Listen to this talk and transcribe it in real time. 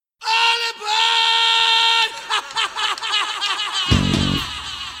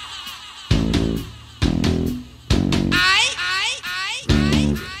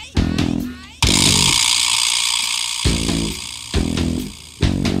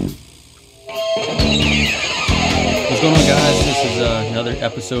going, guys? This is another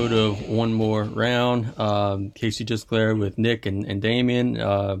episode of One More Round. Casey Just Claire with Nick and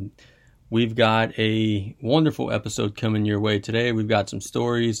Damien. We've got a wonderful episode coming your way today. We've got some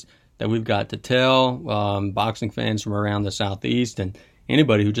stories that we've got to tell. Boxing fans from around the Southeast and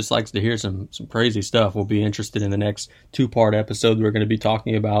anybody who just likes to hear some crazy stuff will be interested in the next two-part episode. We're going to be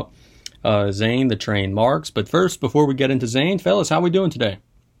talking about Zane the Train Marks. But first, before we get into Zane, fellas, how we doing today?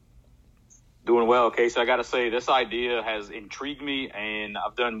 Doing well, Casey. I got to say, this idea has intrigued me, and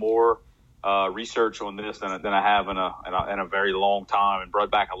I've done more research on this than I have in a very long time, and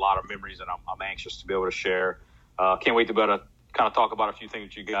brought back a lot of memories that I'm anxious to be able to share. Can't wait to be able to kind of talk about a few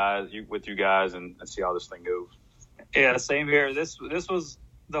things with you guys, and see how this thing goes. Yeah, same here. This was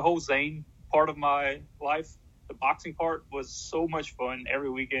the whole Zane part of my life. The boxing part was so much fun every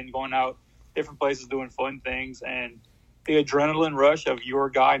weekend, going out different places, doing fun things, and the adrenaline rush of your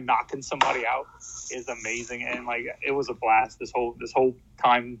guy knocking somebody out is amazing, and like it was a blast this whole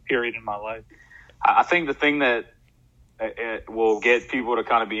time period in my life. I think the thing that it will get people to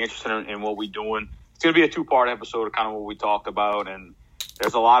kind of be interested in what we're doing, it's going to be a two-part episode of kind of what we talked about, and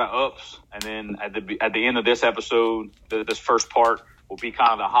there's a lot of ups, and then at the end of this episode, this first part will be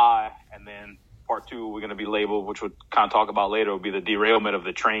kind of the high, and then part two we're going to be labeled, which we'll kind of talk about later, will be the derailment of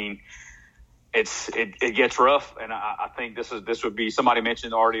the train. It gets rough, and I think this would be, somebody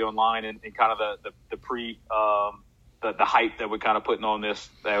mentioned already online in kind of the pre the hype that we're kind of putting on this.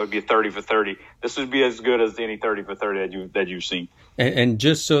 That would be a 30 for 30. This would be as good as any 30 for 30 that you've seen. And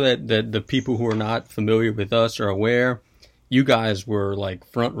just so that the people who are not familiar with us are aware, you guys were like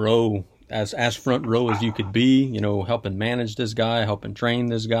front row, as front row as you could be. You know, helping manage this guy, helping train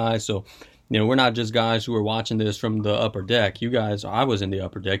this guy. So, you know, we're not just guys who are watching this from the upper deck. You guys, I was in the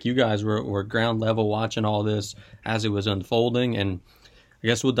upper deck. You guys were ground level watching all this as it was unfolding. And I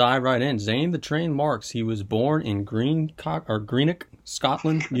guess we'll dive right in. Zane the Train Marks. He was born in Greenock,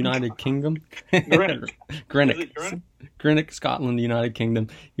 Scotland, United Kingdom. Greenock, Scotland, United Kingdom.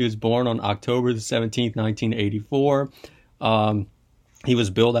 He was born on October the 17th, 1984. He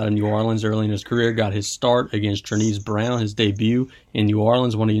was billed out of New Orleans early in his career, got his start against Trinise Brown, his debut in New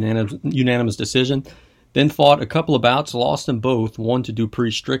Orleans, won a unanimous decision. Then fought a couple of bouts, lost them both, won to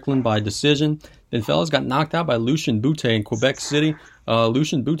Dupree Strickland by decision. Then fellas got knocked out by Lucien Boutte in Quebec City.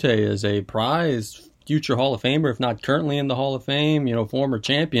 Lucien Boutte is a prize future Hall of Famer, if not currently in the Hall of Fame, you know, former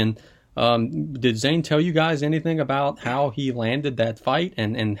champion. Did Zane tell you guys anything about how he landed that fight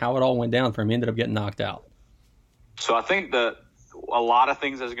and how it all went down for him? He ended up getting knocked out. So I think that a lot of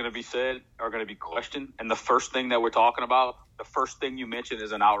things that's going to be said are going to be questioned. And the first thing that we're talking about, the first thing you mentioned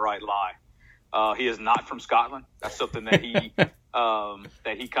is an outright lie. He is not from Scotland. That's something that he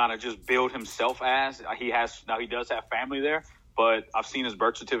that he kind of just billed himself as. He does have family there, but I've seen his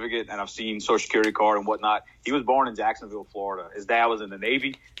birth certificate and I've seen Social Security card and whatnot. He was born in Jacksonville, Florida. His dad was in the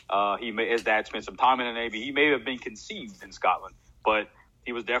Navy. His dad spent some time in the Navy. He may have been conceived in Scotland, but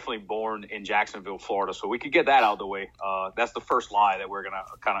he was definitely born in Jacksonville, Florida. So we could get that out of the way. That's the first lie that we're going to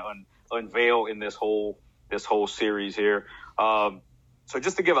kind of unveil in this whole series here. So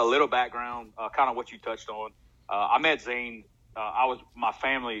just to give a little background, kind of what you touched on, I met Zane. My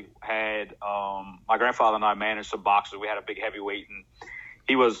family had, my grandfather and I managed some boxers. We had a big heavyweight, and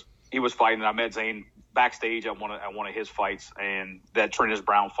he was fighting. And I met Zane backstage at one of his fights, and that Trinise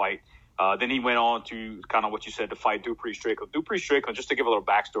Brown fight. Then he went on to kind of what you said, to fight Dupree Strickland. Dupree Strickland, just to give a little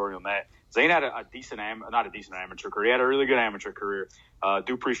backstory on that, Zane had not a decent amateur career. He had a really good amateur career.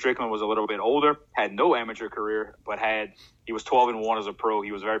 Dupree Strickland was a little bit older, had no amateur career, but he was 12-1 as a pro.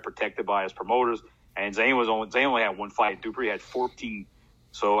 He was very protected by his promoters, and Zane only had one fight. Dupree had 14.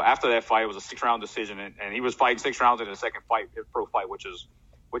 So after that fight, it was a 6-round decision, and he was fighting 6 rounds in his second fight, his pro fight, which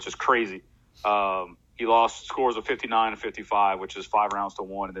is crazy. He lost scores of 59 and 55, which is 5 rounds to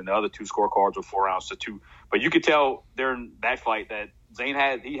 1, and then the other two scorecards were 4 rounds to 2. But you could tell during that fight that Zane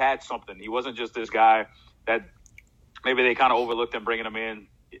had something. He wasn't just this guy that maybe they kind of overlooked him bringing him in,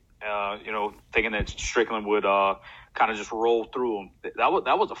 thinking that Strickland would kind of just roll through him. That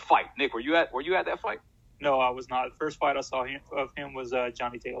was a fight. Nick, were you at that fight? No, I was not. The first fight I saw of him was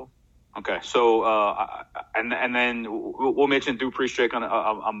Johnny Taylor. Okay, so and then we'll mention Dupree Strickland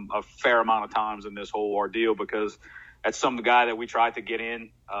a fair amount of times in this whole ordeal, because that's some guy that we tried to get in,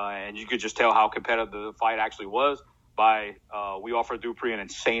 and you could just tell how competitive the fight actually was. We offered Dupree an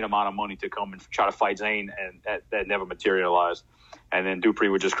insane amount of money to come and try to fight Zane, and that never materialized. And then Dupree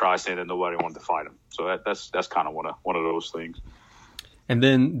would just cry, saying that nobody wanted to fight him. So that's kind of one of those things. And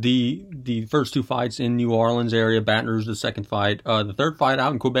then the first two fights in New Orleans area, Baton Rouge, the second fight. The third fight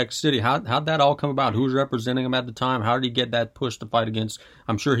out in Quebec City, how'd that all come about? Who was representing him at the time? How did he get that push to fight against,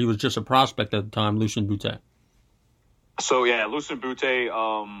 I'm sure he was just a prospect at the time, Lucien Boutte? So yeah, Lucien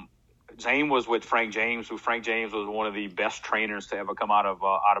Boutte. Zane was with Frank James, who Frank James was one of the best trainers to ever come out of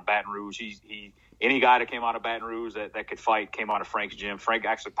Baton Rouge. Any guy that came out of Baton Rouge that could fight came out of Frank's gym. Frank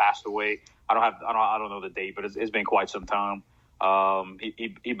actually passed away. I don't know the date, but it's been quite some time.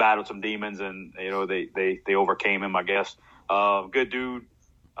 He battled some demons, and they overcame him, I guess. Good dude.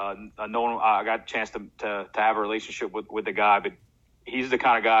 I got a chance to have a relationship with the guy, but he's the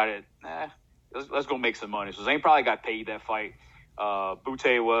kind of guy that let's go make some money. So Zane probably got paid that fight.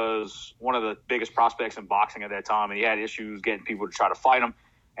 Boutte was one of the biggest prospects in boxing at that time, and he had issues getting people to try to fight him.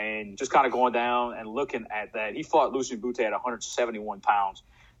 And just kind of going down and looking at that, he fought Lucien Boutte at 171 pounds.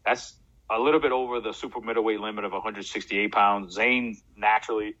 That's a little bit over the super middleweight limit of 168 pounds. Zane,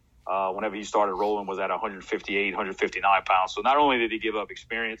 naturally, whenever he started rolling, was at 158, 159 pounds. So not only did he give up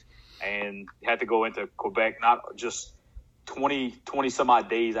experience and had to go into Quebec, not just 20 some odd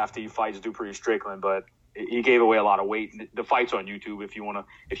days after he fights Dupree Strickland, but he gave away a lot of weight. The fight's on YouTube if you want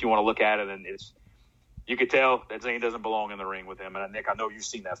to look at it, and you could tell that Zane doesn't belong in the ring with him. And Nick, I know you've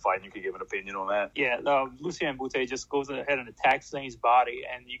seen that fight, and you could give an opinion on that. Yeah, Lucien Boutte just goes ahead and attacks Zane's body,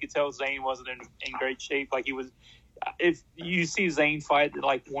 and you could tell Zane wasn't in great shape. Like he was, if you see Zane fight at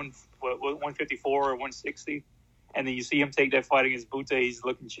like 154 or 160, and then you see him take that fight against Boutte, he's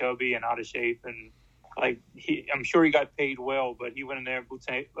looking chubby and out of shape, and I'm sure he got paid well, but he went in there,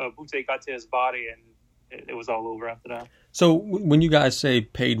 Boutte got to his body, and it was all over after that. So when you guys say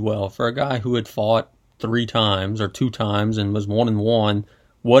paid well, for a guy who had fought 3 times or 2 times and was 1-1,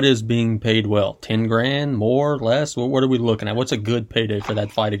 what is being paid well? 10 grand, more, less? What are we looking at? What's a good payday for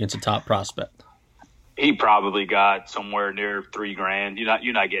that fight against a top prospect? He probably got somewhere near 3 grand.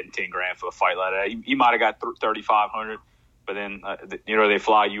 You're not getting 10 grand for a fight like that. He might have got 3,500, but then they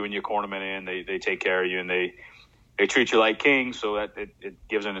fly you and your cornerman in. They take care of you, and they treat you like king, so that it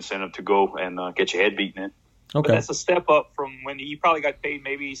gives an incentive to go and get your head beaten in. Okay, but that's a step up from when he probably got paid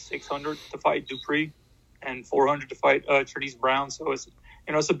maybe $600 to fight Dupree and $400 to fight Trinice Brown. So it's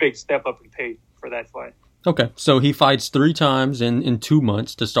a big step up in pay for that fight. Okay, so he fights 3 times in 2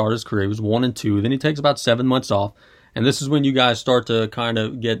 months to start his career. He was 1-2. Then he takes about 7 months off. And this is when you guys start to kind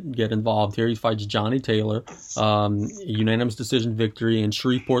of get involved here. He fights Johnny Taylor, unanimous decision victory in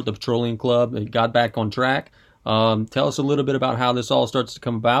Shreveport, the Petroleum Club. He got back on track. Tell us a little bit about how this all starts to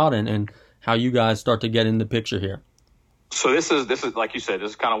come about and how you guys start to get in the picture here. So this is like you said,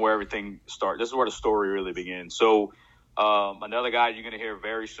 this is kind of where everything starts. This is where the story really begins. So another guy you're going to hear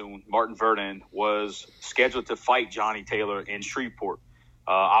very soon, Martin Verdun, was scheduled to fight Johnny Taylor in Shreveport.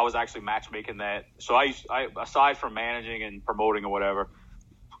 I was actually matchmaking that. So I aside from managing and promoting or whatever,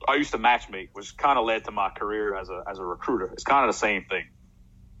 I used to matchmake, which kind of led to my career as a recruiter. It's kind of the same thing.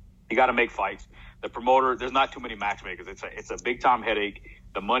 You got to make fights. The promoter, there's not too many matchmakers. It's a big time headache.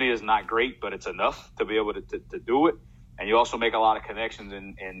 The money is not great, but it's enough to be able to do it. And you also make a lot of connections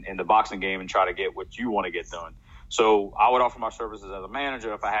in the boxing game and try to get what you want to get done. So I would offer my services as a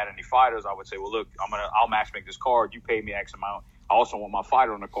manager. If I had any fighters, I would say, well, look, I'll matchmake this card. You pay me X amount. I also want my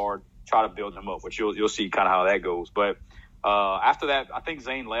fighter on the card. Try to build them up, which you'll see kind of how that goes. But after that, I think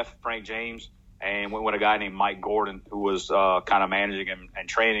Zane left Frank James and went with a guy named Mike Gordon, who was kind of managing and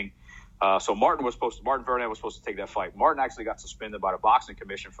training. So Martin Verdun was supposed to take that fight. Martin actually got suspended by the boxing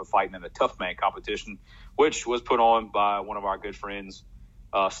commission for fighting in the tough man competition, which was put on by one of our good friends,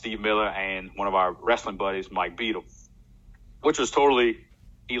 Steve Miller, and one of our wrestling buddies, Mike Beadle, which was totally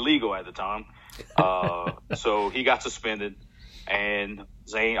illegal at the time. So he got suspended, and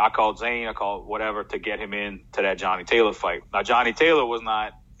I called whatever to get him in to that Johnny Taylor fight. Now, Johnny Taylor was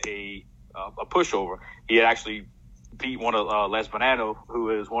not a pushover. He had actually beat one of Les Bonanno,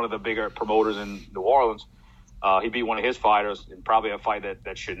 who is one of the bigger promoters in New Orleans. He beat one of his fighters in probably a fight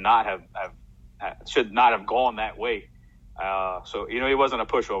that should not have gone that way. So he wasn't a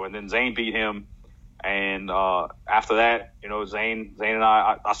pushover. And then Zane beat him, and after that, Zane and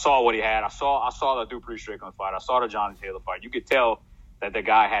I saw what he had. I saw the Dupree Strickland fight. I saw the Johnny Taylor fight. You could tell that the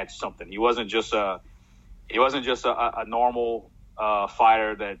guy had something. He wasn't just a normal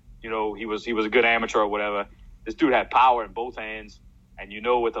fighter that he was a good amateur or whatever. This dude had power in both hands, and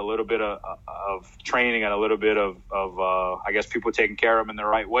with a little bit of training and a little bit of I guess people taking care of him in the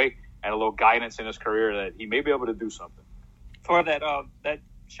right way and a little guidance in his career, that he may be able to do something. For that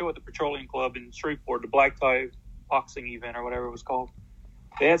show at the Petroleum Club in Shreveport, the black tie boxing event or whatever it was called,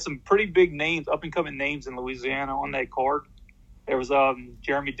 they had some pretty big names, up and coming names in Louisiana on that card. There was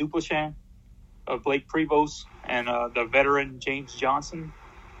Jeremy Duplichan, Blake Prevost, and the veteran James Johnson.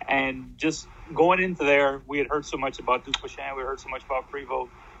 And just going into there, we had heard so much about Duplichan, we heard so much about Prevost,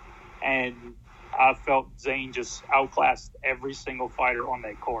 and I felt Zane just outclassed every single fighter on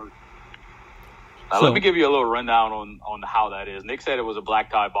that card. Now, let me give you a little rundown on how that is. Nick said it was a black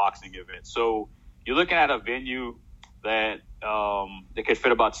tie boxing event. So you're looking at a venue that could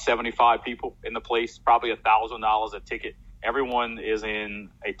fit about 75 people in the place, probably $1,000 a ticket. Everyone is in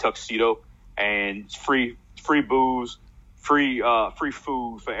a tuxedo, and it's free booze, free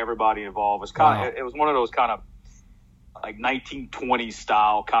food for everybody involved. It was one of those kind of like 1920s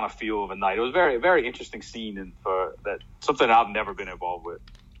style kind of feel of a night. It was very, very interesting scene, and for that, something I've never been involved with.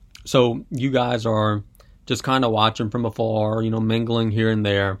 So you guys are just kind of watching from afar, mingling here and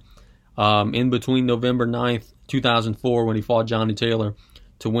there. In between November 9th, 2004, when he fought Johnny Taylor,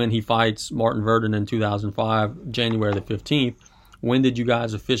 to when he fights Martin Verdon in 2005, January the 15th, when did you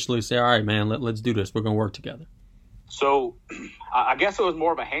guys officially say, all right, man, let's do this. We're going to work together? So I guess it was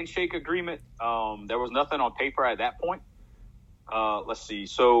more of a handshake agreement. There was nothing on paper at that point. Let's see.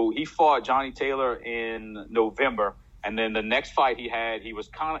 So he fought Johnny Taylor in November. And then the next fight he had, he was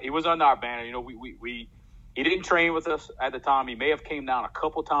under our banner. He didn't train with us at the time. He may have came down a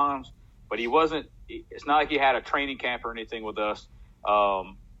couple times, but he wasn't. It's not like he had a training camp or anything with us.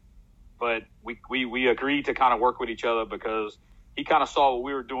 But we agreed to kind of work with each other because he kind of saw what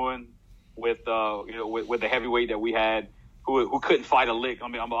we were doing with the heavyweight that we had, who couldn't fight a lick. I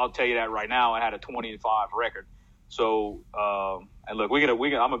mean, I'll tell you that right now. I had a 20-5 record. So and look, I'm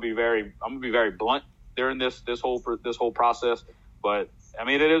gonna be very blunt during this whole process, but I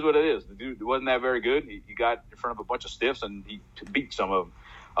mean, it is what it is. The dude wasn't that very good. He got in front of a bunch of stiffs and he beat some of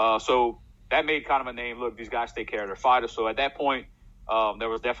them. So that made kind of a name. Look, these guys take care of their fighters. So at that point, there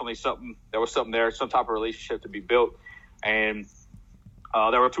was definitely something there, some type of relationship to be built. And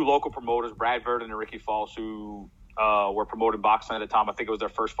there were two local promoters, Brad Verdon and Ricky Foss, who were promoting boxing at the time. I think it was their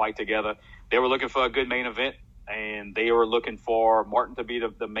first fight together. They were looking for a good main event. And they were looking for Martin to be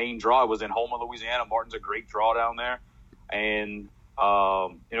the main draw. It was in Houma, Louisiana. Martin's a great draw down there. And,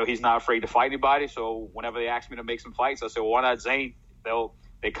 he's not afraid to fight anybody. So whenever they asked me to make some fights, I said, well, why not Zane?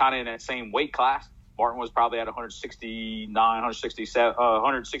 They kind of in that same weight class. Martin was probably at 169, 167,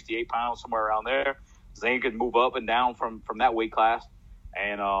 168 pounds, somewhere around there. Zane could move up and down from that weight class.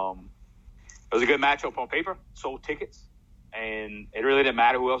 And it was a good matchup on paper. Sold tickets. And it really didn't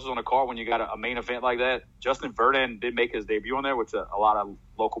matter who else was on the card when you got a main event like that. Justin Verdon did make his debut on there, which a lot of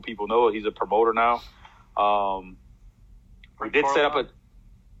local people know. He's a promoter now. We did set up a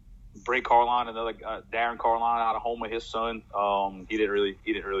Bray Carline, another Darren Carline out of Houma, his son. He didn't really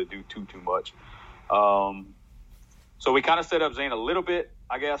do too much. So we kind of set up Zane a little bit,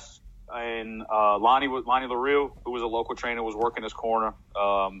 I guess. And Lonnie LaRue, who was a local trainer, was working his corner.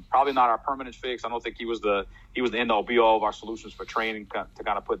 Probably not our permanent fix. I don't think he was the end all be all of our solutions for training to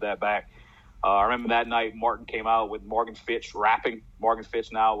kind of put that back. I remember that night Martin came out with Morgan Fitch rapping. Morgan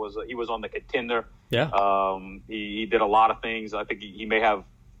Fitch now was on the Contender. Yeah. He did a lot of things. I think he may have.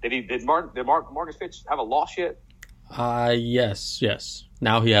 Did Morgan Fitch have a loss yet? Yes.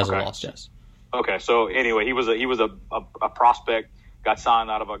 Now he has a loss. Yes. Okay. So anyway, he was a prospect. Got signed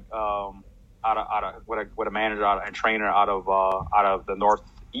out of with a manager and trainer out of the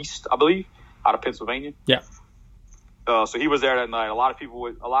Northeast, I believe, out of Pennsylvania. Yeah. So he was there that night. A lot of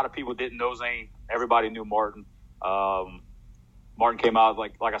people didn't know Zane. Everybody knew Martin. Martin came out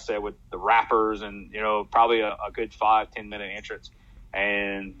like I said with the rappers and probably a good 5-10 minute entrance,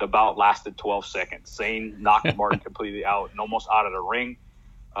 and the bout lasted 12 seconds. Zane knocked Martin completely out and almost out of the ring.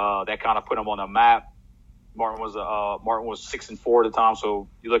 That kind of put him on the map. Martin was 6-4 at the time, so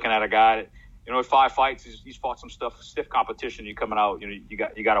you're looking at a guy that, with 5 fights, he's fought some stiff competition. You're coming out, you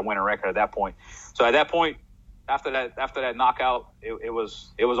got to win a record at that point. So at that point, after that knockout, it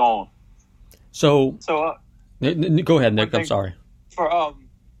was on. So go ahead, Nick. I'm sorry.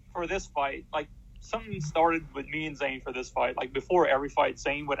 For this fight, like something started with me and Zane for this fight. Like before every fight,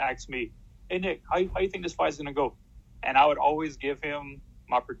 Zane would ask me, "Hey Nick, how you think this fight's gonna go?" And I would always give him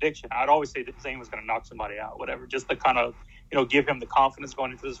my prediction. I'd always say that Zane was going to knock somebody out, whatever, just to kind of, give him the confidence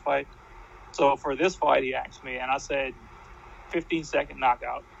going into this fight. So for this fight, he asked me, and I said, 15-second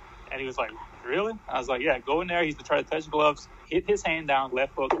knockout. And he was like, really? I was like, yeah, go in there. He's to try to touch gloves, hit his hand down,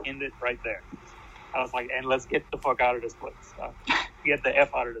 left hook, end it right there. I was like, and let's get the fuck out of this place. Get the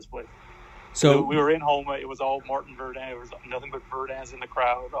F out of this place. So we were in Houma. It was all Martin Verdun. It was nothing but Verdans in the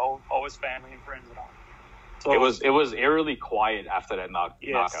crowd, all his family and friends and all. So it was eerily quiet after that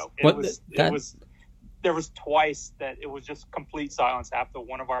knockout. There was twice that it was just complete silence after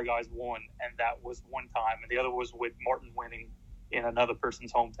one of our guys won, and that was one time, and the other was with Martin winning in another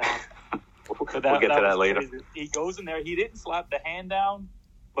person's hometown. We'll get to that later. Crazy. He goes in there. He didn't slap the hand down,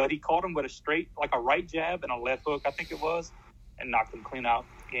 but he caught him with a straight, like a right jab and a left hook, I think it was, and knocked him clean out.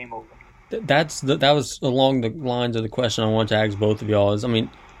 Game over. That was along the lines of the question I wanted to ask both of y'all.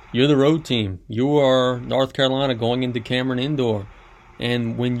 You're the road team. You are North Carolina going into Cameron Indoor.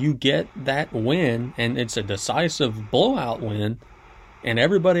 And when you get that win, and it's a decisive blowout win, and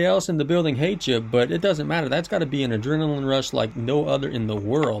everybody else in the building hates you, but it doesn't matter. That's got to be an adrenaline rush like no other in the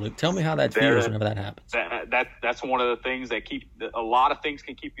world. Tell me how that feels whenever that happens. That's one of the things that a lot of things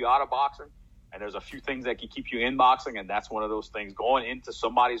can keep you out of boxing, and there's a few things that can keep you in boxing, and that's one of those things. Going into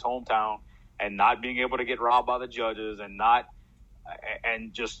somebody's hometown and not being able to get robbed by the judges,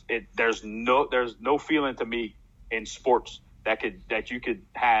 there's no feeling to me in sports that you could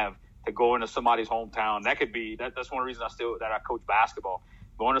have to go into somebody's hometown. That's one reason I coach basketball.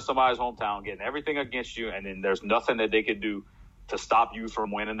 Going to somebody's hometown, getting everything against you, and then there's nothing that they could do to stop you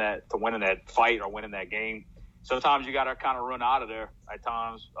from winning that fight or winning that game. Sometimes you got to kind of run out of there. At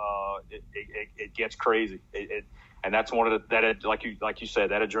times, it gets crazy. And that's one of like you said,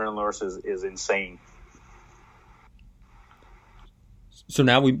 that adrenaline rush is insane. So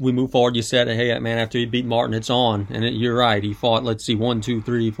now we move forward. You said, hey, man, after he beat Martin, it's on. And you're right. He fought, 1, 2,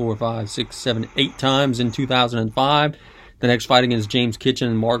 3, 4, 5, 6, 7, 8 times in 2005. The next fight against James Kitchen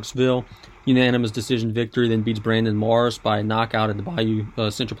in Marksville, unanimous decision victory, then beats Brandon Morris by knockout at the Bayou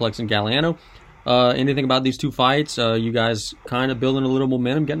Centroplex in Galliano. Anything about these two fights? You guys kind of building a little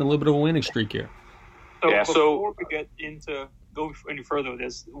momentum, getting a little bit of a winning streak here. Before we get into go any further with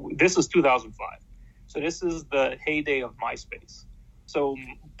this is 2005. So this is the heyday of MySpace. So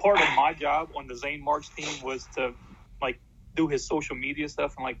part of my job on the Zane Marks team was to do his social media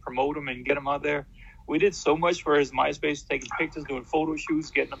stuff and promote him and get him out there. We did so much for his MySpace, taking pictures, doing photo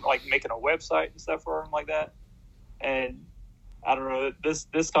shoots, getting him making a website and stuff for him like that. And I don't know,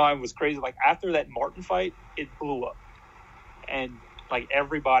 this time was crazy. After that Martin fight, it blew up. And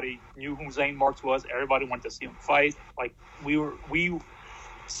everybody knew who Zane Marks was. Everybody wanted to see him fight. We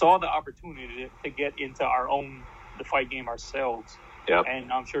saw the opportunity to get into the fight game ourselves. Yep.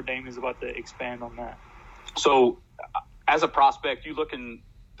 And I'm sure Damien's about to expand on that. So, as a prospect, you looking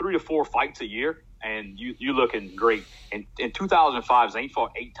 3 to 4 fights a year, and you looking great. In 2005, Zane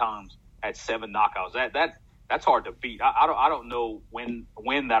fought 8 times, had 7 knockouts. That's hard to beat. I don't know when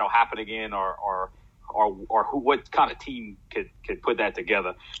that'll happen again, or what kind of team could put that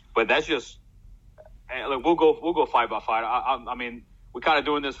together. But that's just we'll go fight by fight. I mean, we're kind of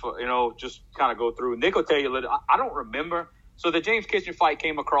doing this for just kind of go through. Nick will tell you a little. I don't remember. So the James Kitchen fight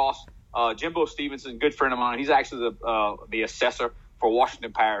came across Jimbo Stevenson, good friend of mine. He's actually the assessor for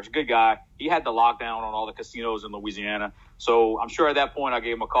Washington Parish. Good guy. He had the lockdown on all the casinos in Louisiana. So I'm sure at that point I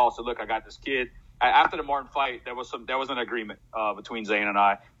gave him a call. Said, look, I got this kid. After the Martin fight, there was an agreement between Zane and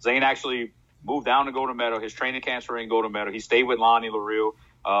I. Zane actually moved down to Golden Meadow. His training camps were in Golden Meadow. He stayed with Lonnie LaRue.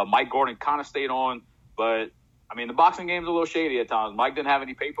 Mike Gordon kind of stayed on, but I mean the boxing game's a little shady at times. Mike didn't have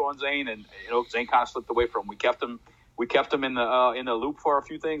any paper on Zane, and Zane kind of slipped away from him. We kept him in the loop for a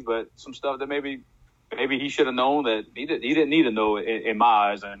few things, but some stuff that maybe he should have known that he didn't need to know in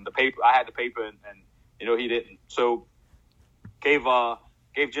my eyes. And the paper, I had the paper, and he didn't. So gave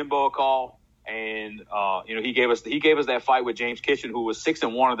Jimbo a call, and he gave us that fight with James Kitchen, who was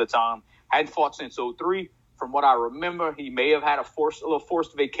 6-1 at the time, hadn't fought since '03. From what I remember, he may have had a little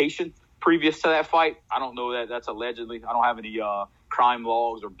forced vacation previous to that fight. I don't know that. That's allegedly. I don't have any crime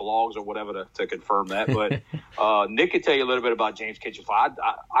logs or blogs or whatever to confirm that. But Nick could tell you a little bit about James Kitchen fight.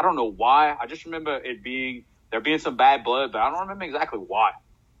 I don't know why. I just remember there being some bad blood, but I don't remember exactly why.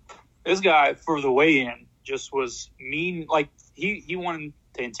 This guy, for the weigh-in, just was mean. He wanted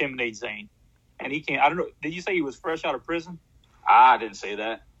to intimidate Zane. And he can't. I don't know. Did you say he was fresh out of prison? I didn't say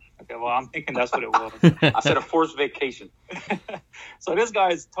that. Okay, well, I'm thinking that's what it was. I said a forced vacation. So this guy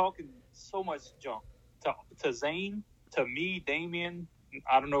is talking so much junk to Zane, to me, Damien.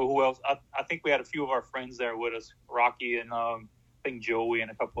 I don't know who else. I think we had a few of our friends there with us, Rocky and I think Joey and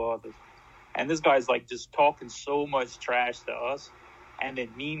a couple of others. And this guy's just talking so much trash to us, and then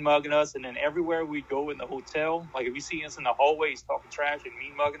mean mugging us. And then everywhere we go in the hotel, if you see us in the hallways talking trash and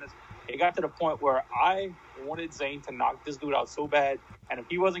mean mugging us, it got to the point where I wanted Zane to knock this dude out so bad. And if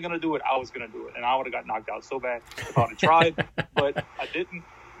he wasn't going to do it, I was going to do it. And I would have got knocked out so bad if I would have tried. But I didn't.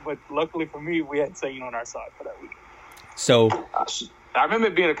 But luckily for me, we had Zane on our side for that week. So I remember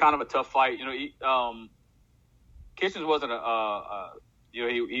it being a kind of a tough fight. Kitchens wasn't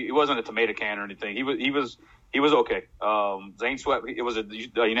he wasn't a tomato can or anything. He was okay. Zane swept. It was a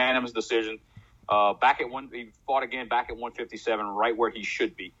unanimous decision. He fought again back at 157, right where he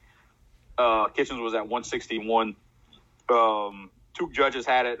should be. Kitchens was at 161. 2 judges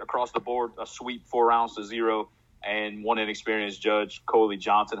had it across the board, a sweep 4 rounds to 0, and one inexperienced judge, Coley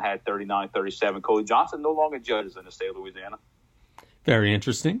Johnson, had 39-37. Coley Johnson no longer judges in the state of Louisiana. Very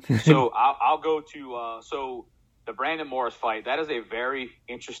interesting. So I'll go to the Brandon Morris fight, that is a very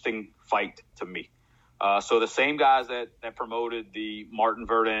interesting fight to me. So the same guys that promoted the Martin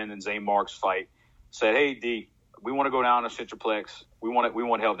Verdin and Zane Marks fight said, "Hey, D, we want to go down to Centroplex. We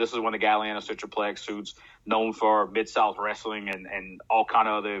want help." This is when the Galliano Centroplex, who's known for Mid-South Wrestling and all kind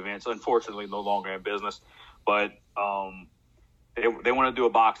of other events, unfortunately no longer in business. But they want to do a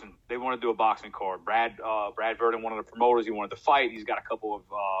boxing. They want to do a boxing card. Brad Verdin, one of the promoters, he wanted to fight. He's got a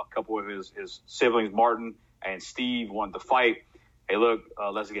couple of his siblings, Martin and Steve, wanted to fight. Hey, look,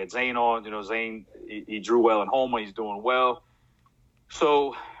 let's get Zane on. You know, Zane, he drew well in Homa. He's doing well.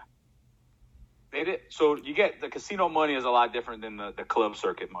 So they did. So you get the casino money is a lot different than the club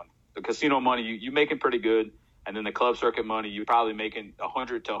circuit money. The casino money, you making pretty good, and then the club circuit money, you're probably making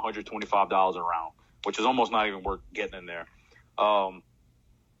 $100 to $125 a round, which is almost not even worth getting in there.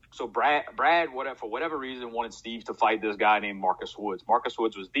 So Brad, for whatever reason, wanted Steve to fight this guy named Marcus Woods. Marcus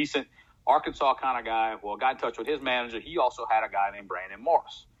Woods was decent, Arkansas kind of guy. Well, got in touch with his manager. He also had a guy named Brandon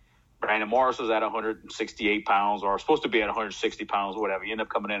Morris. Brandon Morris was at 168 pounds, or supposed to be at 160 pounds, whatever. He ended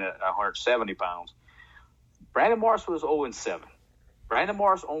up coming in at 170 pounds. Brandon Morris was 0-7. Brandon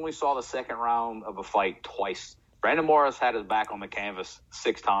Morris only saw the second round of a fight twice. Brandon Morris had his back on the canvas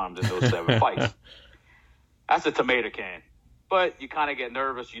 6 times in those 7 fights. That's a tomato can. But you kind of get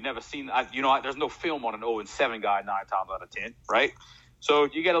nervous. You never seen, there's no film on an 0-7 guy 9 times out of 10, right? So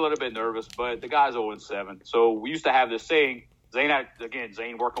you get a little bit nervous, but the guy's 0-7. So we used to have this saying,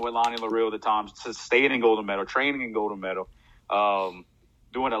 Zane working with Lonnie LaRue at the time, staying in Golden Meadow, training in Golden Meadow,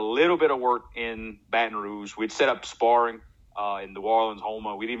 doing a little bit of work in Baton Rouge. We'd set up sparring in New Orleans,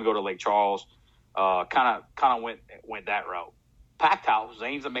 Homa. We'd even go to Lake Charles. Kind of went that route. Packed house.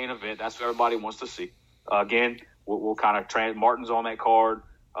 Zane's the main event. That's what everybody wants to see. Again, we'll kind of Martin's on that card.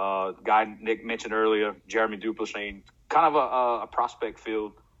 Guy Nick mentioned earlier, Jeremy Duplessis, kind of a prospect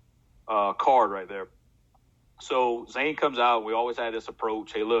field card right there. So Zane comes out. We always had this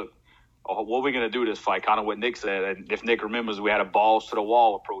approach. Hey, look, what are we going to do this fight? Kind of what Nick said. And if Nick remembers, we had a balls to the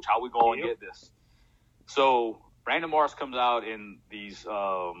wall approach. How we going to get this? So Brandon Morris comes out in these,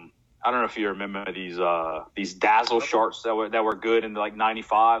 I don't know if you remember these Dazzle shorts that were good in like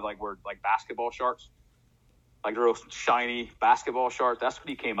 95, like basketball shorts, like real shiny basketball shorts. That's what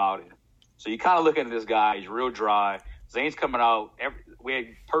he came out in. So you kind of looking at this guy. He's real dry. Zane's coming out. We had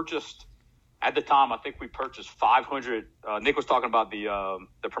purchased, at the time, I think we purchased 500. Nick was talking about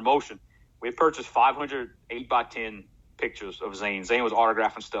the promotion. We had purchased 500 8x10 pictures of Zane. Zane was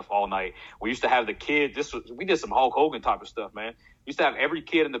autographing stuff all night. We used to have the kid. We did some Hulk Hogan type of stuff, man. We used to have every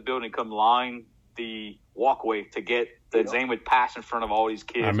kid in the building come line the walkway to get that Zane would pass in front of all these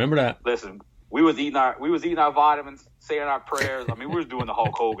kids. I remember that. Listen, we was eating our vitamins, saying our prayers. I mean, we was doing the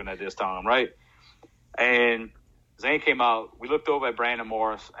Hulk Hogan at this time, right? And Zane came out. We looked over at Brandon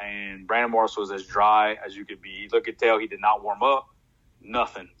Morris, and Brandon Morris was as dry as you could be. Look at tell he did not warm up,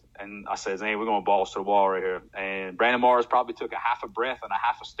 nothing. And I said, Zane, we're going balls to the wall right here. And Brandon Morris probably took a half a breath and a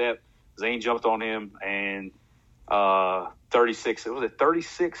half a step. Zane jumped on him, and 36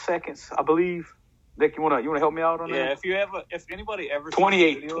 seconds, I believe. Nick, you wanna help me out on that? Yeah, if anybody ever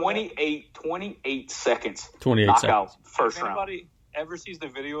 28 seconds. 28 knockout seconds. First if round. anybody ever sees the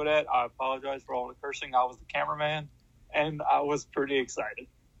video of that, I apologize for all the cursing. I was the cameraman, and I was pretty excited.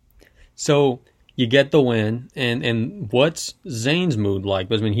 So you get the win, and what's Zane's mood like?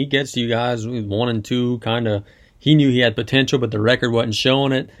 Because when he gets to you guys with 1 and 2, kind of, he knew he had potential, but the record wasn't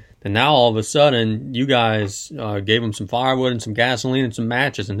showing it. And now all of a sudden, you guys gave him some firewood and some gasoline and some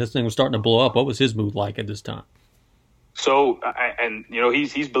matches, and this thing was starting to blow up. What was his mood like at this time? So,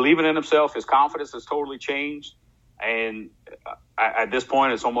 he's believing in himself. His confidence has totally changed. And at this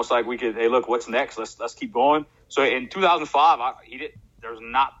point, it's almost like we could, hey, look, what's next? Let's keep going. So in 2005, there was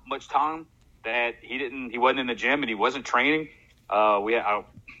not much time that he wasn't in the gym and he wasn't training.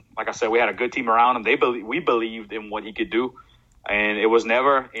 Like I said, we had a good team around him. We believed in what he could do. And it was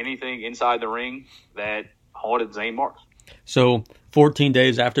never anything inside the ring that haunted Zane Marks. So 14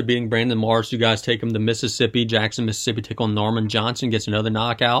 days after beating Brandon Morris, you guys take him to Mississippi. Jackson, Mississippi, take on Norman Johnson, gets another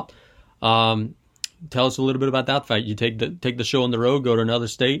knockout. Tell us a little bit about that fight. You take the show on the road, go to another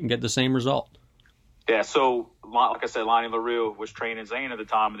state, and get the same result. Yeah, so like I said, Lonnie LaRue was training Zane at the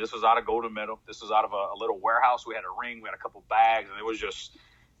time, and this was out of Golden Meadow. This was out of a little warehouse. We had a ring, we had a couple bags, and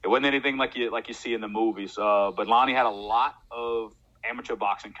it wasn't anything like you see in the movies. But Lonnie had a lot of amateur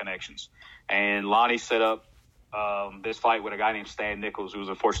boxing connections, and Lonnie set up this fight with a guy named Stan Nichols, who was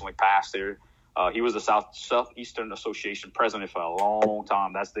unfortunately passed there. He was the Southeastern Association president for a long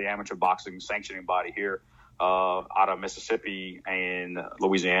time. That's the amateur boxing sanctioning body here out of Mississippi and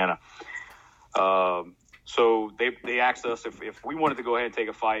Louisiana. So they asked us if we wanted to go ahead and take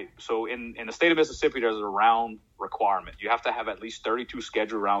a fight. So in the state of Mississippi, there's a round requirement. You have to have at least 32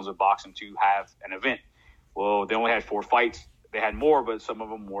 scheduled rounds of boxing to have an event. Well, they only had 4 fights. They had more, but some of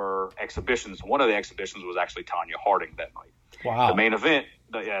them were exhibitions. One of the exhibitions was actually Tanya Harding that night. Wow. The main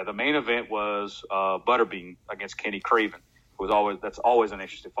event was Butterbean against Kenny Craven. That's always an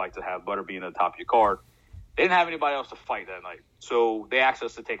interesting fight to have Butterbean at the top of your card. They didn't have anybody else to fight that night, so they asked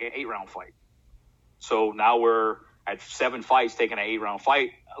us to take an 8-round fight. So now we're at 7 fights, taking an 8-round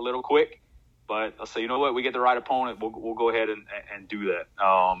fight, a little quick. But I said, you know what? We get the right opponent. We'll go ahead and do that.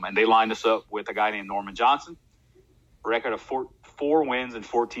 And they lined us up with a guy named Norman Johnson. Record of 4 wins and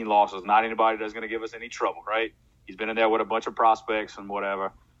 14 losses. Not anybody that's going to give us any trouble, right? He's been in there with a bunch of prospects and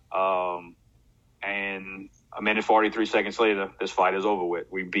whatever. And a minute 43 seconds later, this fight is over with.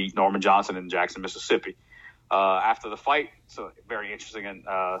 We beat Norman Johnson in Jackson, Mississippi. After the fight, so very interesting. And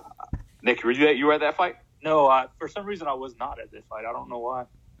Nick, you were at that fight? No, for some reason I was not at this fight. I don't know why.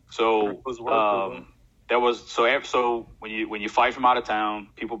 So so when you fight from out of town,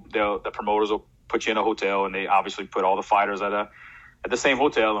 the promoters will put you in a hotel, and they obviously put all the fighters at the same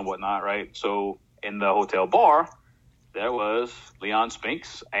hotel and whatnot, right? So in the hotel bar, there was Leon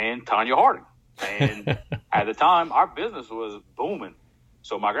Spinks and Tanya Harding, and at the time our business was booming.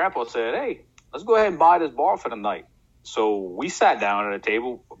 So my grandpa said, "Hey, let's go ahead and buy this bar for the night." So we sat down at a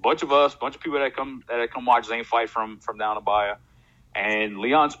table, a bunch of people that had come watch Zane fight from down in Bahia, and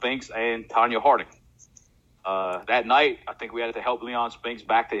Leon Spinks and Tanya Harding. That night, I think we had to help Leon Spinks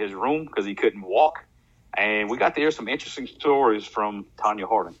back to his room because he couldn't walk, and we got to hear some interesting stories from Tanya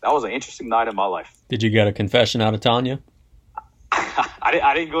Harding. That was an interesting night in my life. Did you get a confession out of Tanya?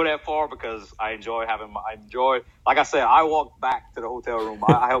 I didn't go that far because I enjoy, like I said, I walked back to the hotel room.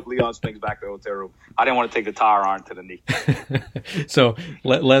 I helped Leon Spinks back to the hotel room. I didn't want to take the tire iron to the knee. So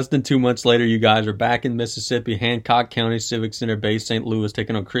less than 2 months later, you guys are back in Mississippi, Hancock County Civic Center base, St. Louis,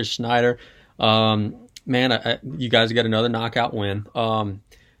 taking on Chris Schneider. You guys got another knockout win.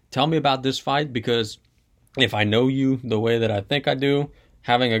 Tell me about this fight, because if I know you the way that I think I do,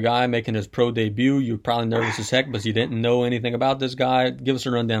 having a guy making his pro debut, you're probably nervous as heck, but you didn't know anything about this guy. Give us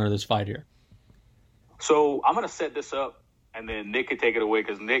a rundown of this fight here. So I'm going to set this up, and then Nick can take it away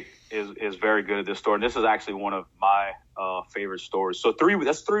because Nick is very good at this story. And this is actually one of my favorite stories. So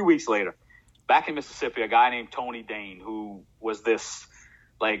that's 3 weeks later. Back in Mississippi, a guy named Tony Dane, who was this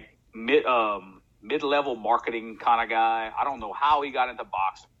like mid-level marketing kind of guy. I don't know how he got into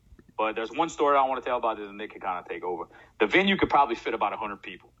boxing. But there's one story I want to tell about this, and Nick can kind of take over. The venue could probably fit about 100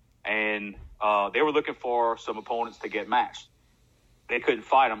 people, and they were looking for some opponents to get matched. They couldn't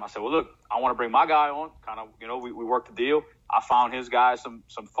fight him. I said, well, look, I want to bring my guy on. Kind of, we worked the deal. I found his guy some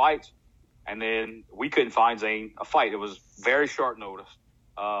fights, and then we couldn't find Zane a fight. It was very short notice.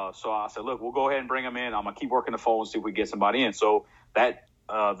 So I said, look, we'll go ahead and bring him in. I'm going to keep working the phone and see if we get somebody in. So that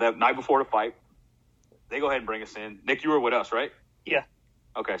night before the fight, they go ahead and bring us in. Nick, you were with us, right? Yeah.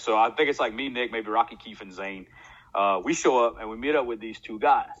 Okay, so I think it's like me, Nick, maybe Rocky Keefe and Zane. We show up and we meet up with these 2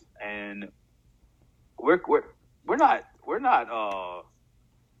 guys, and we're not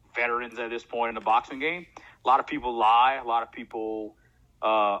veterans at this point in the boxing game. A lot of people lie. A lot of people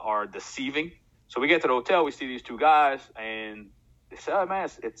are deceiving. So we get to the hotel, we see these 2 guys, and they say, "Oh man,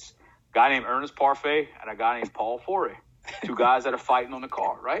 it's a guy named Ernest Parfait and a guy named Paul Foray, 2 guys that are fighting on the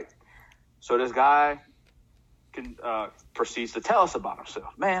card, right?" So this guy proceeds to tell us about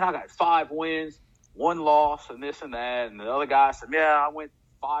himself. Man, I got 5 wins, 1 loss, and this and that. And the other guy said, yeah, I went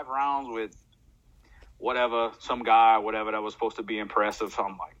 5 rounds with some guy, whatever, that was supposed to be impressive. So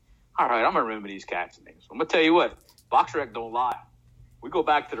I'm like, all right, I'm going to remember these cats' names. I'm going to tell you what, BoxRec don't lie. We go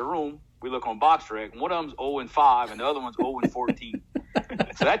back to the room, we look on BoxRec, and one of them's 0-5, and the other one's 0-14.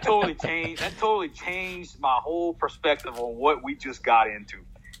 So that totally changed my whole perspective on what we just got into.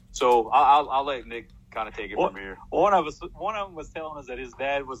 So I'll let Nick kind of take it from here. One of them was telling us that his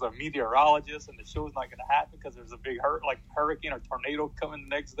dad was a meteorologist, and the show's not going to happen because there's a big hurricane or tornado coming the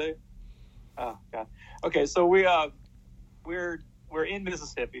next day. Oh God. Okay, so we're in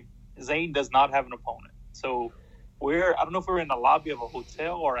Mississippi. Zane does not have an opponent, so I don't know if we're in the lobby of a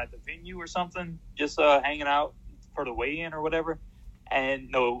hotel or at the venue or something, just hanging out for the weigh-in or whatever. And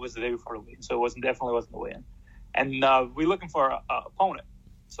no, it was the day before the weigh-in, so it definitely wasn't the weigh-in. And we're looking for an opponent.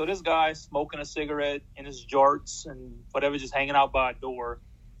 So this guy smoking a cigarette in his jorts and whatever, just hanging out by a door,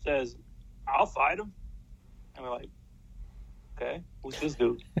 says, "I'll fight him." And we're like, okay, who's this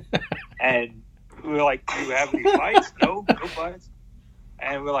dude? And we were like, "Do you have any fights?" No fights.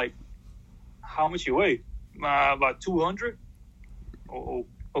 And we're like, "How much you weigh?" About 200. Oh,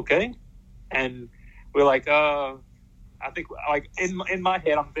 okay. And we're like, I think, like, in my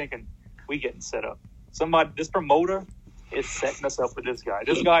head, I'm thinking, we getting set up. This promoter is setting us up with this guy.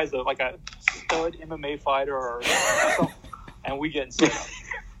 This guy is like a stud MMA fighter or something, and we getting set up.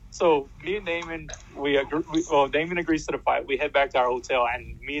 So me and Damon, Damon agrees to the fight. We head back to our hotel,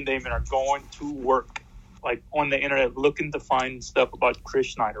 and me and Damon are going to work, like on the internet, looking to find stuff about Chris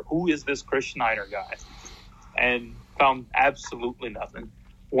Schneider. Who is this Chris Schneider guy? And found absolutely nothing.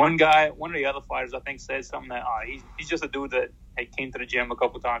 One of the other fighters, I think, said something that he's just a dude that came to the gym a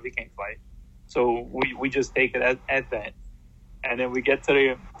couple times. He can't fight. So we just take it at that. And then we get to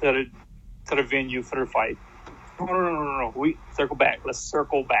the venue for the fight. No. We circle back. Let's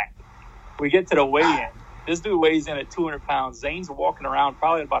circle back. We get to the weigh-in. This dude weighs in at 200 pounds. Zane's walking around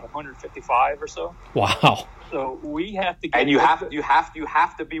probably about 155 or so. Wow. So we have to get... And you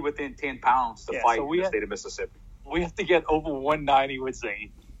have to be within 10 pounds to fight in the state of Mississippi. We have to get over 190 with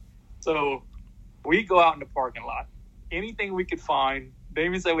Zane. So we go out in the parking lot. Anything we could find.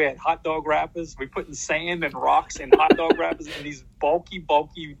 Damon said we had hot dog wrappers. We put in sand and rocks and hot dog wrappers in these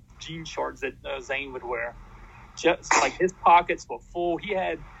bulky jean shorts that Zane would wear. Just like his pockets were full. He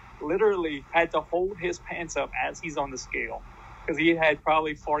literally had to hold his pants up as he's on the scale because he had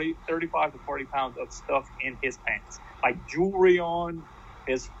probably 35 to 40 pounds of stuff in his pants, like jewelry on,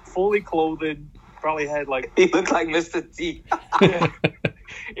 is fully clothed. Probably had like he looked like Mr. T.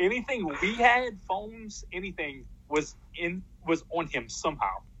 Anything we had, phones, anything was on him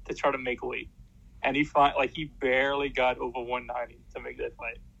somehow to try to make weight, and he barely got over 190 to make that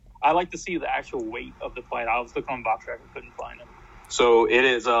fight. I like to see the actual weight of the fight. I was looking on Box Tracker, couldn't find him. So it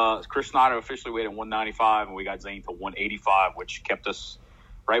is Chris Snyder officially weighed at 195, and we got Zane to 185, which kept us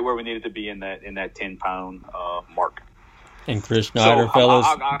right where we needed to be in that 10-pound mark. And Chris Snyder, fellas.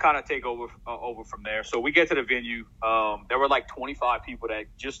 I'll kind of take over from there. So we get to the venue. There were like 25 people that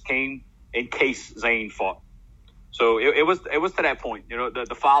just came in case Zane fought. So it was to that point. You know,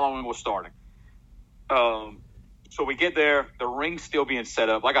 the following was starting. So we get there. The ring's still being set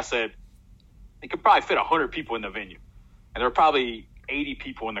up. Like I said, it could probably fit 100 people in the venue, and there were probably 80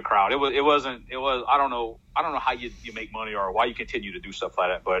 people in the crowd. It was. I don't know how you make money or why you continue to do stuff like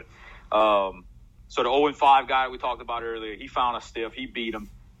that. But so the 0-5 guy we talked about earlier, he found a stiff. He beat him.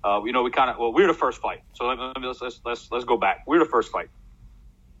 We were the first fight. So let's go back. We were the first fight.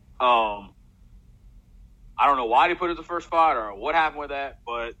 I don't know why they put it as the first fight or what happened with that,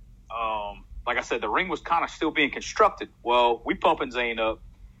 but like I said, the ring was kind of still being constructed. Well, we pumping Zane up.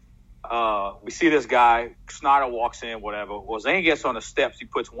 We see this guy, Snyder walks in, whatever. Well, Zane gets on the steps. He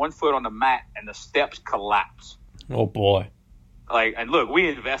puts one foot on the mat, and the steps collapse. Oh, boy. And look, we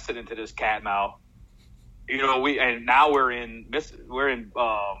invested into this cat now. You know, now we're in Bay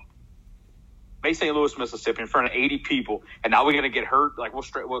St. Louis, Mississippi, in front of 80 people, and now we're gonna get hurt. Like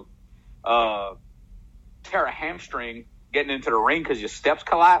we'll tear a hamstring getting into the ring because your steps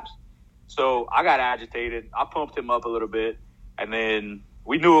collapse. So I got agitated. I pumped him up a little bit, and then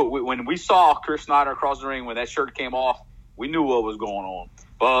we knew when we saw Chris Snyder across the ring when that shirt came off. We knew what was going on.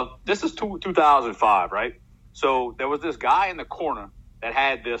 But this is 2005, right? So there was this guy in the corner that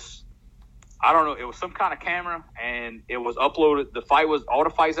had this. I don't know. It was some kind of camera, and it was uploaded. All the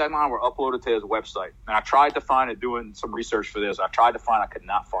fights that night were uploaded to his website. And I tried to find it doing some research for this. I could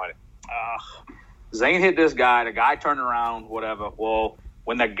not find it. Zane hit this guy. The guy turned around, whatever. Well,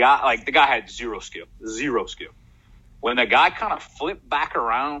 when the guy had zero skill. When the guy kind of flipped back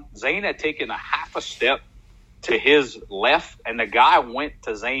around, Zane had taken a half a step to his left, and the guy went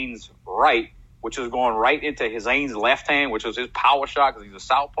to Zane's right, which was going right into Zane's left hand, which was his power shot because he's a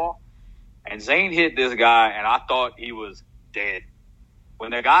southpaw. And Zane hit this guy, and I thought he was dead.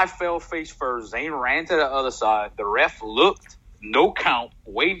 When the guy fell face first, Zane ran to the other side. The ref looked, no count,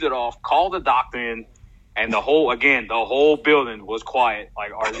 waved it off, called the doctor in, and the whole building was quiet.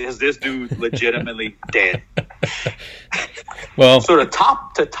 Like, is this dude legitimately dead? Well, so to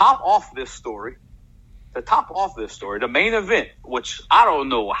top off this story, the main event, which I don't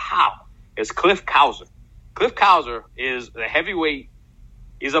know how, is Cliff Kauser. Cliff Kauser is the heavyweight.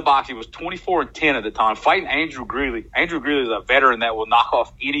 He's a boxer. He was 24-10 at the time, fighting Andrew Greeley. Andrew Greeley is a veteran that will knock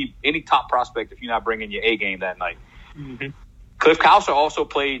off any top prospect if you're not bringing your A game that night. Mm-hmm. Cliff Kauser also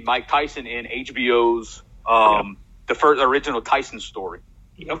played Mike Tyson in HBO's the first original Tyson story.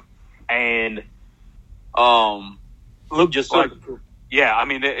 Yep. And look just like I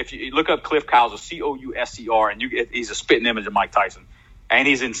mean, if you look up Cliff Kauser, Couscer, and he's a spitting image of Mike Tyson, and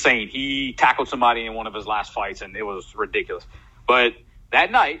he's insane. He tackled somebody in one of his last fights, and it was ridiculous. But that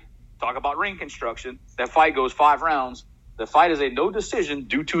night, talk about ring construction, that fight goes 5 rounds. The fight is a no decision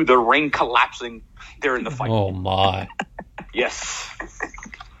due to the ring collapsing during the fight. Oh, my. Yes.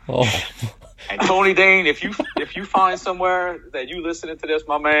 Oh. And Tony Dane, if you find somewhere that you listening to this,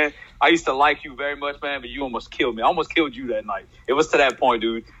 my man, I used to like you very much, man, but you almost killed me. I almost killed you that night. It was to that point,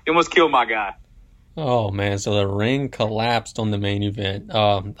 dude. You almost killed my guy. Oh man, so the ring collapsed on the main event.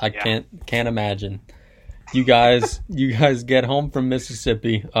 Can't imagine. You guys get home from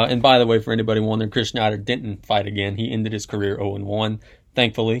Mississippi. And by the way, for anybody wondering, Chris Schneider didn't fight again. He ended his career 0-1,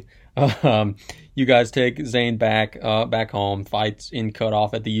 thankfully. You guys take Zane back home. Fights in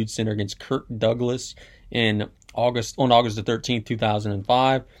cutoff at the Youth Center against Kirk Douglas on August the 13th,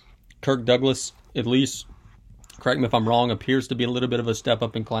 2005. Kirk Douglas, at least, correct me if I'm wrong, appears to be a little bit of a step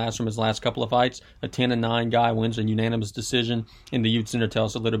up in class from his last couple of fights. A 10-9 guy wins a unanimous decision in the Youth Center. Tell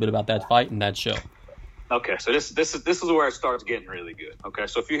us a little bit about that fight and that show. Okay, so this is where it starts getting really good. Okay,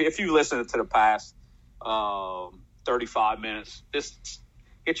 so if you listen to the past 35 minutes, just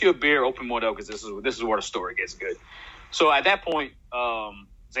get you a beer, open one up, because this is where the story gets good. So at that point,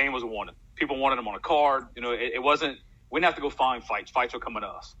 Zane was wanted. People wanted him on a card. You know, it wasn't. We didn't have to go find fights. Fights were coming to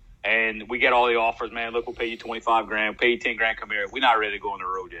us. And we get all the offers, man. Look, we'll pay you $25,000, pay you $10,000. Come here. We're not ready to go on the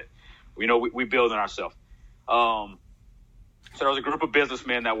road yet. You know, we building ourselves. So there was a group of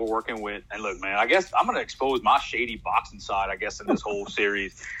businessmen that we're working with. And look, man, I guess I'm going to expose my shady boxing side, I guess, in this whole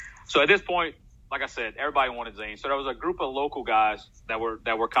series. So at this point, like I said, everybody wanted Zane. So there was a group of local guys that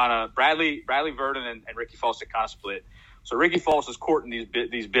were kind of Bradley Verdon and Ricky Foss that kind of split. So Ricky Foss is courting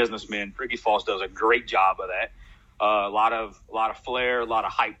these businessmen. Ricky Foss does a great job of that. A lot of flair, a lot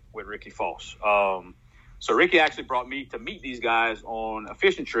of hype with Ricky Foss. So Ricky actually brought me to meet these guys on a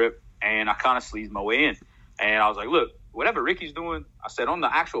fishing trip, and I kind of sleazed my way in. And I was like, look, whatever Ricky's doing, I said, on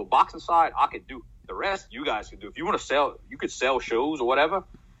the actual boxing side, I could do. The rest, you guys could do. If you want to sell, you could sell shows or whatever.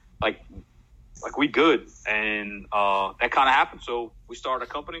 Like we good. And that kind of happened. So we started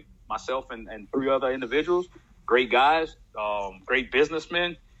a company, myself and 3 other individuals, great guys, great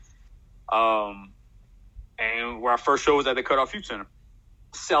businessmen. And where our first show was at the Cutoff Youth Center.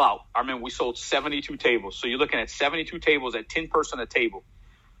 Sell out. I remember we sold 72 tables. So you're looking at 72 tables at 10 person a table.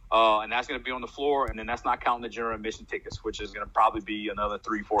 And that's going to be on the floor. And then that's not counting the general admission tickets, which is going to probably be another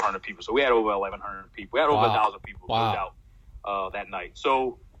 300-400 people. So we had over 1,100 people. We had over 1,000 people moved out that night.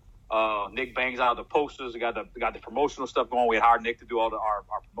 So Nick bangs out the posters. We got the promotional stuff going. We had hired Nick to do all our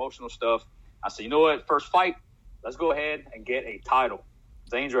promotional stuff. I said, you know what? First fight, let's go ahead and get a title.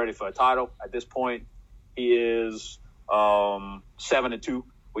 Zane's ready for a title at this point. He is 7-2.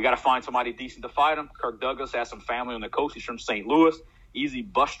 We got to find somebody decent to fight him. Kirk Douglas has some family on the coast. He's from St. Louis. Easy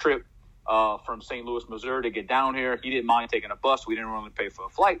bus trip from St. Louis, Missouri to get down here. He didn't mind taking a bus. We didn't really pay for a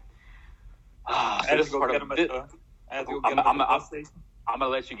flight. I'm going to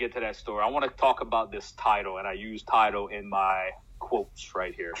let you get to that story. I want to talk about this title, and I use title in my quotes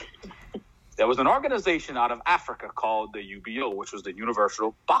right here. There was an organization out of Africa called the UBO, which was the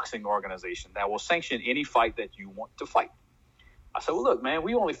Universal Boxing Organization, that will sanction any fight that you want to fight. I said, well, look, man,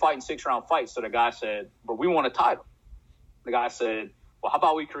 we only fight in 6-round fights. So the guy said, but we want a title. The guy said, well, how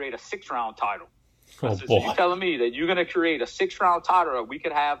about we create a 6-round title? I said, so you're telling me that you're going to create a 6-round title that we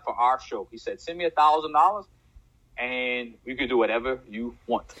could have for our show? He said, send me $1,000 and you can do whatever you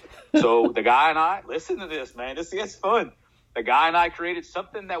want. So the guy and I, listen to this, man. This gets fun. The guy and I created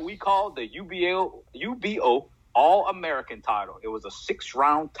something that we called the UBO All-American title. It was a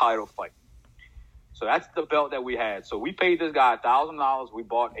 6-round title fight. So that's the belt that we had. So we paid this guy $1,000. We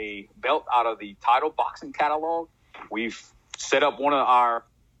bought a belt out of the title boxing catalog. We've set up one of our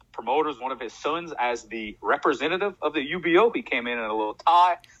promoters, one of his sons, as the representative of the UBO. He came in a little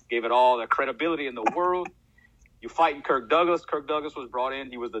tie, gave it all the credibility in the world. You fighting Kirk Douglas. Kirk Douglas was brought in.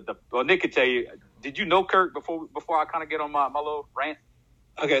 He was well, Nick could tell you. Did you know Kirk before I kind of get on my little rant?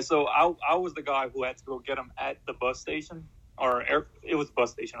 Okay, so I was the guy who had to go get him at the bus station, it was the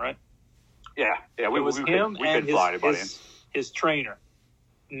bus station, right? Yeah. It was him and his trainer.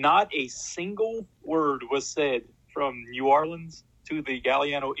 Not a single word was said from New Orleans to the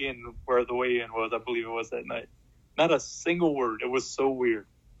Galliano Inn where the weigh-in was, I believe it was that night. Not a single word. It was so weird.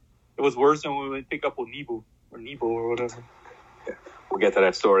 It was worse than when we went to pick up with Nebo or whatever. Yeah. We'll get to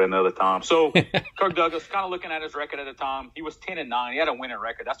that story another time. So Kirk Douglas, kind of looking at his record at the time, he was 10-9. He had a winning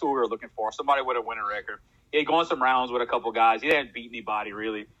record. That's what we were looking for. Somebody with a winning record. He had gone some rounds with a couple guys. He hadn't beat anybody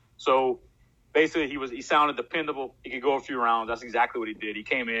really. So basically, he sounded dependable. He could go a few rounds. That's exactly what he did. He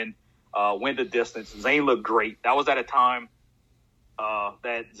came in, went the distance. Zane looked great. That was at a time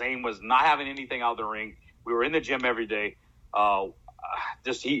that Zane was not having anything out of the ring. We were in the gym every day.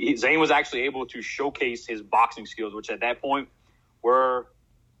 Zane was actually able to showcase his boxing skills, which at that point were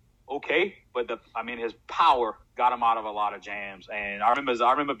okay, but his power got him out of a lot of jams. And I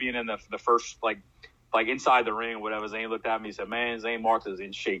remember being in the first like inside the ring or whatever. Zane looked at me and said, "Man, Zane Marks is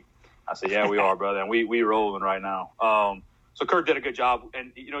in shape." I said, yeah, we are, brother, and we rolling right now. So Kurt did a good job,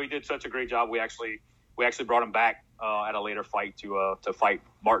 and he did such a great job. We actually brought him back at a later fight to fight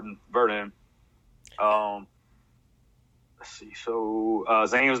Martin Vernon. Let's see. So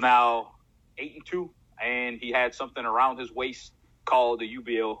Zane was now 8-2, and he had something around his waist called the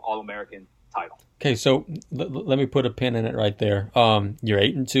UBL All-American title. Okay, so let me put a pin in it right there. You're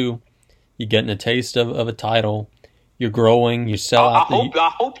 8-2. You're getting a taste of a title. You're growing. You sell out. I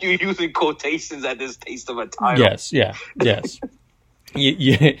hope you're using quotations at this taste of a title. Yes.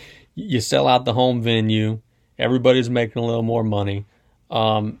 You sell out the home venue. Everybody's making a little more money.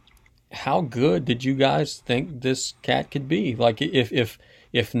 How good did you guys think this cat could be? Like if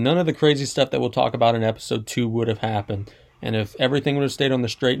none of the crazy stuff that we'll talk about in episode 2 would have happened, and if everything would have stayed on the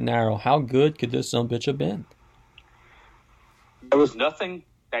straight and narrow, how good could this son of a bitch have been? There was nothing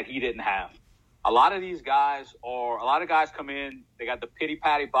that he didn't have. A lot of guys come in, they got the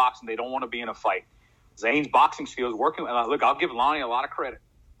pity-patty boxing, they don't want to be in a fight. Zane's boxing skills working. Look, I'll give Lonnie a lot of credit.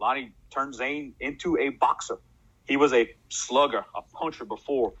 Lonnie turned Zane into a boxer. He was a slugger, a puncher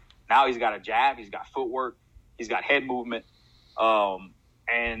before. Now he's got a jab, he's got footwork, he's got head movement,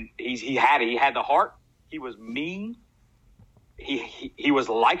 and he had the heart. He was mean. He was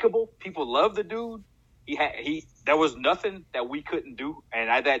likable. People loved the dude. There was nothing that we couldn't do, and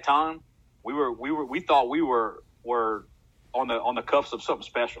at that time, we thought we were on the cuffs of something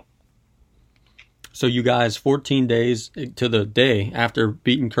special. So you guys, 14 days to the day after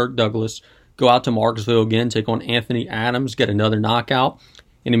beating Kirk Douglas, go out to Marksville again, take on Anthony Adams, get another knockout.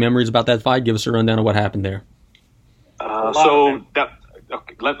 Any memories about that fight? Give us a rundown of what happened there. Go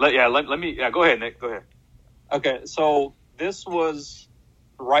ahead, Nick. Go ahead. Okay, so this was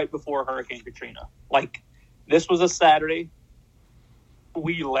right before Hurricane Katrina. Like, this was a Saturday.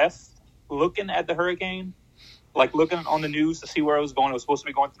 We left looking at the hurricane, like looking on the news to see where it was going. It was supposed to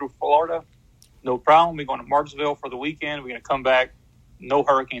be going through Florida. No problem. We're going to Marksville for the weekend. We're going to come back. No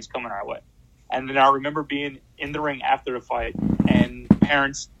hurricanes coming our way. And then I remember being in the ring after the fight and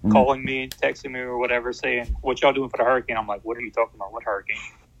parents calling me, texting me or whatever, saying, what y'all doing for the hurricane? I'm like, what are you talking about? What hurricane?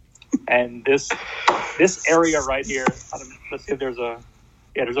 And this area right here, let's see if there's a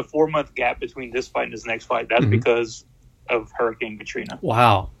 4-month gap between this fight and this next fight. That's because of Hurricane Katrina.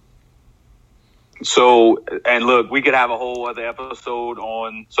 Wow. So, and look, we could have a whole other episode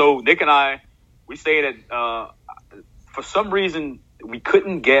on. So Nick and I, we stayed at, for some reason, we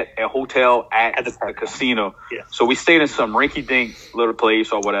couldn't get a hotel at the casino. Yeah. So we stayed in some rinky-dink little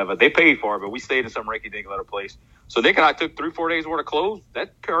place or whatever. They paid for it, but we stayed in some rinky-dink little place. So Nick and I took 3-4 days worth of clothes.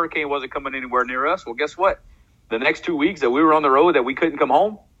 That hurricane wasn't coming anywhere near us. Well, guess what? The next 2 weeks that we were on the road that we couldn't come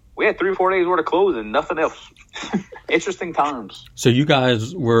home, we had 3 or 4 days worth of clothes and nothing else. Interesting times. So you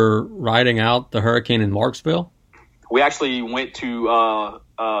guys were riding out the hurricane in Marksville? We actually went to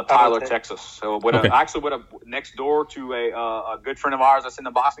Tyler, Texas. So next door to a good friend of ours that's in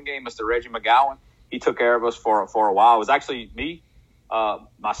the boxing game, Mr. Reggie McGowan. He took care of us for a while. It was actually me,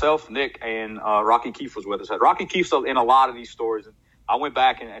 myself, Nick, and Rocky Keefe was with us. Rocky Keefe's in a lot of these stories. And I went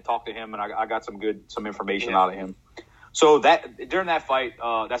back and talked to him, and I got some information out of him. So during that fight,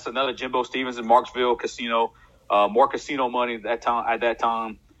 that's another Jimbo Stevens in Marksville casino. More casino money at that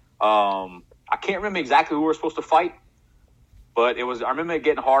time. I can't remember exactly who we were supposed to fight, but I remember it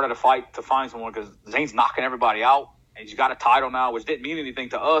getting hard at a fight to find someone because Zane's knocking everybody out, and he's got a title now, which didn't mean anything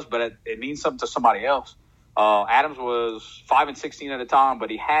to us, but it means something to somebody else. Adams was 5-16 at the time, but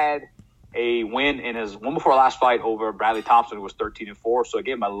he had a win in his one before last fight over Bradley Thompson, who was 13-4. So it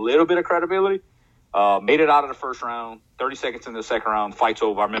gave him a little bit of credibility. Made it out of the first round. 30 seconds into the second round, fight's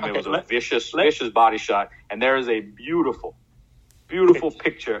over. I remember it was a vicious body shot, and there is a beautiful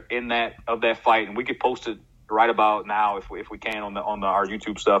picture of that fight, and we could post it right about now if we can on our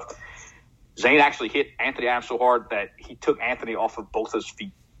YouTube stuff. Zane actually hit Anthony Adams so hard that he took Anthony off of both his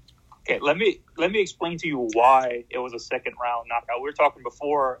feet. Okay, let me explain to you why it was a second round knockout. We were talking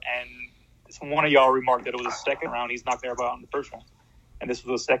before, and one of y'all remarked that it was a second round. He's knocked everybody out in the first round, and this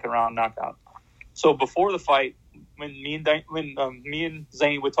was a second round knockout. So before the fight, when me and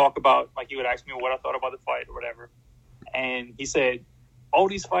Zane would talk about, like, he would ask me what I thought about the fight or whatever, and he said, all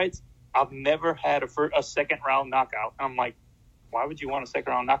these fights, I've never had a second round knockout. And I'm like, why would you want a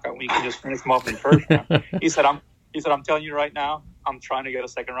second round knockout when you can just finish them off in the first round? He said, I'm telling you right now, I'm trying to get a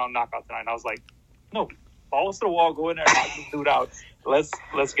second round knockout tonight. And I was like, no, fall us to the wall, go in there and knock this dude out.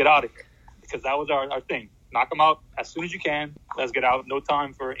 Let's get out of here. Because that was our thing. Knock him out as soon as you can. Let's get out. No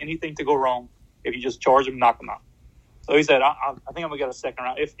time for anything to go wrong. If you just charge him, knock him out. So he said, I think I'm going to get a second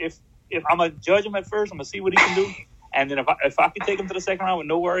round. If I'm going to judge him at first, I'm going to see what he can do. And then if I can take him to the second round with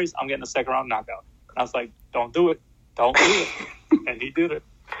no worries, I'm getting a second round knockout. And I was like, don't do it. And he did it.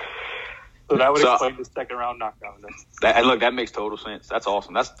 So that would explain the second round knockdown. And look, that makes total sense. That's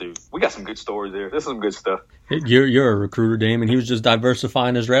awesome. We got some good stories there. This is some good stuff. You're a recruiter, Damon. He was just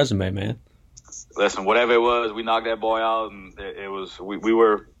diversifying his resume, man. Listen, whatever it was, we knocked that boy out, and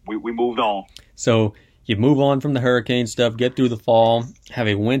we moved on. So you move on from the hurricane stuff, get through the fall, have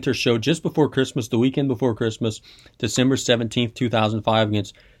a winter show just before Christmas, the weekend before Christmas, December 17th, 2005,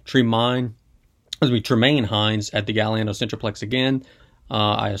 against Tremaine Hines at the Galliano Centroplex again.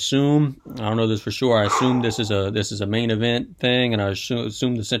 I don't know this for sure. I assume this is a main event thing, and I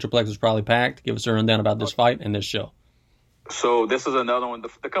assume the Centroplex is probably packed. Give us a rundown about this fight and this show. So this is another one.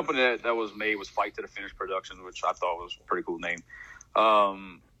 The company that was made was Fight to the Finish Productions, which I thought was a pretty cool name.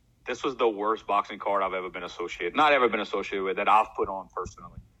 This was the worst boxing card I've ever been associated with that I've put on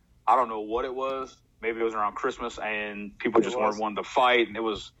personally. I don't know what it was. Maybe it was around Christmas and people just weren't wanting to fight, and it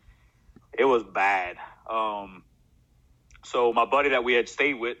was bad. So my buddy that we had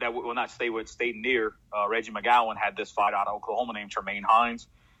stayed near, Reggie McGowan, had this fight out of Oklahoma named Tremaine Hines.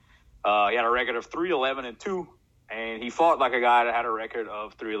 He had a record of 3-11-2, and he fought like a guy that had a record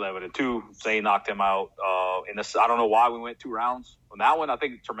of 3-11-2. Zane knocked him out. I don't know why we went 2 rounds. On that one, I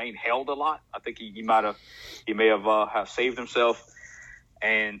think Tremaine held a lot. I think he may have saved himself.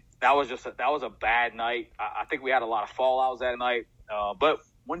 And that was a bad night. I think we had a lot of fallouts that night. But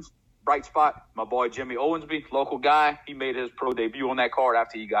one bright spot, my boy Jimmy Owensby, local guy, he made his pro debut on that card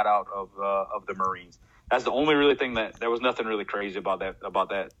after he got out of the Marines. That's the only really thing there was nothing really crazy about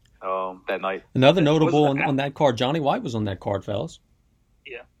that night. Another notable on that card, Johnny White was on that card, fellas.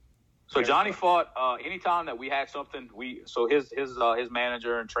 Yeah. So Johnny fought anytime that we had something. His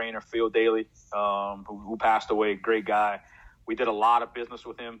manager and trainer Phil Daly, who passed away, great guy. We did a lot of business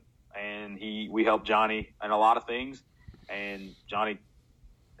with him, and we helped Johnny in a lot of things. And Johnny's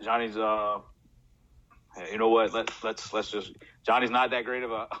you know what? Let's just Johnny's not that great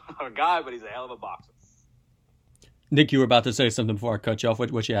of a guy, but he's a hell of a boxer. Nick, you were about to say something before I cut you off.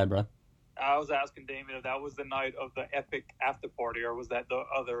 What you had, bro? I was asking Damon if that was the night of the epic after party, or was that the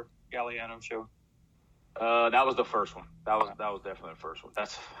other Galliano show? That was the first one. That was definitely the first one.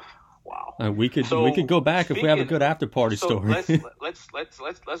 That's wow. We could go back if we have a good after party story. let's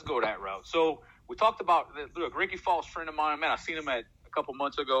go that route. So we talked about look, Ricky Falls, friend of mine. Man, I seen him a couple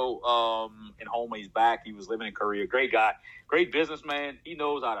months ago in Homa. He's back. He was living in Korea. Great guy, great businessman. He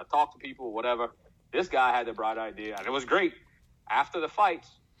knows how to talk to people, whatever. This guy had the bright idea, and it was great. After the fights,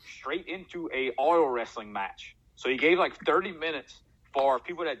 straight into a oil wrestling match. So he gave like 30 minutes for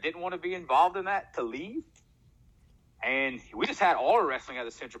people that didn't want to be involved in that to leave. And we just had oil wrestling at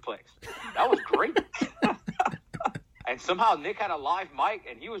the Centroplex. That was great. And somehow Nick had a live mic,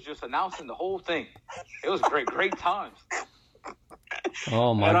 and he was just announcing the whole thing. It was great times.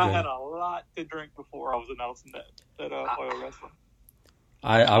 Oh, my God. And I had a lot to drink before I was announcing that oil wrestling.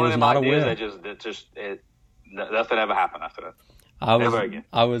 I was not aware. Nothing ever happened after that.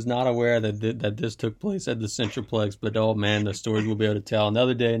 I was not aware that this took place at the Centroplex, but oh man, the stories we'll be able to tell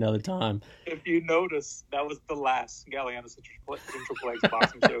another day, another time. If you notice, that was the last Galliano Centroplex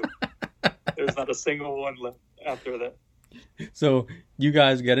boxing show. There's not a single one left after that. So you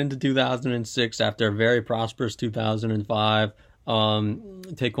guys get into 2006 after a very prosperous 2005.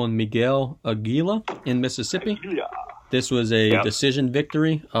 Take on Miguel Aguila in Mississippi. This was a decision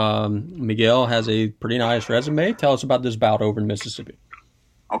victory. Miguel has a pretty nice resume. Tell us about this bout over in Mississippi.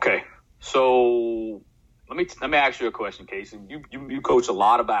 Okay, so let me ask you a question, Casey. You coach a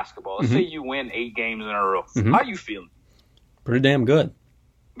lot of basketball. Let's say you win 8 games in a row. How are you feeling? Pretty damn good.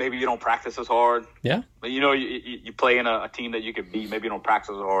 Maybe you don't practice as hard. Yeah. But you play in a team that you could beat. Maybe you don't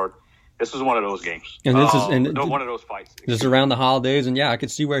practice as hard. This was one of those games. And this is one of those fights. This is around the holidays, and I could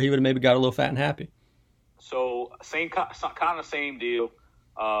see where he would have maybe got a little fat and happy. So kind of same deal.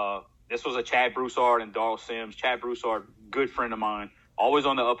 This was a Chad Broussard and Darl Sims. Chad Broussard, good friend of mine, always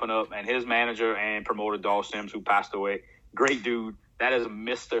on the up and up, and his manager and promoter Darl Sims, who passed away, great dude. That is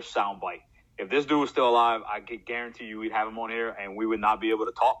Mr. Soundbite. If this dude was still alive, I could guarantee you we'd have him on here, and we would not be able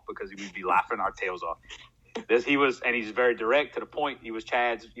to talk because we'd be laughing our tails off. He's very direct to the point. He was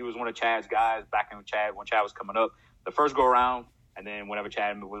one of Chad's guys back when Chad was coming up. The first go around. And then whenever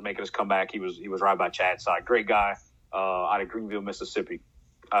Chad was making his comeback, he was right by Chad's side. Great guy out of Greenville, Mississippi.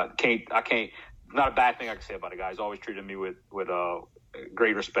 Not a bad thing I can say about the guy. He's always treated me with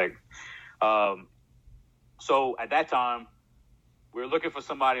great respect. So at that time, we were looking for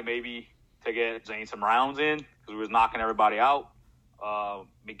somebody maybe to get Zane some rounds in because we was knocking everybody out.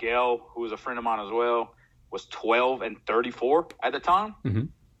 Miguel, who was a friend of mine as well, was 12-34 at the time. Mm-hmm.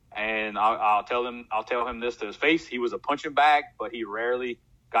 And I'll tell him this to his face. He was a punching bag, but he rarely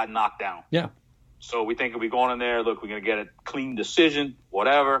got knocked down. Yeah. So we think if we go in there, look, we're going to get a clean decision,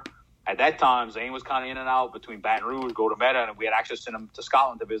 whatever. At that time, Zane was kind of in and out between Baton Rouge, Go to Meta, and we had actually sent him to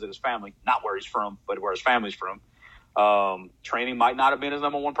Scotland to visit his family. Not where he's from, but where his family's from. Training might not have been his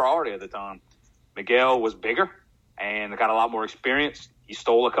number one priority at the time. Miguel was bigger and got a lot more experience. He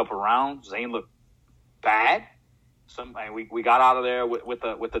stole a couple rounds. Zane looked bad. And we got out of there with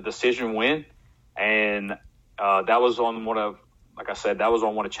a decision win, and that was on one of, like I said, that was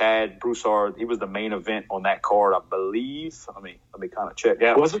on one of Chad Broussard. He was the main event on that card, I believe. Let me kind of check.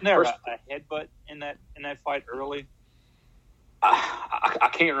 Yeah, wasn't there a headbutt in that fight early? I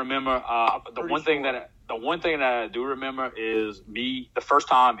can't remember. The one thing that I do remember is me the first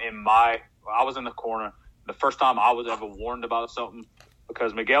time I was in the corner. The first time I was ever warned about something,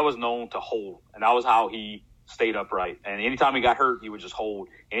 because Miguel was known to hold, and that was how he stayed upright. And anytime he got hurt, he would just hold.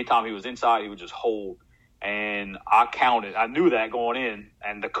 Anytime he was inside, he would just hold. And I counted. I knew that going in.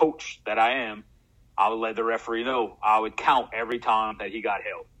 And the coach that I am, I would let the referee know. I would count every time that he got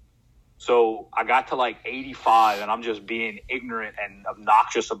held. So I got to like 85, and I'm just being ignorant and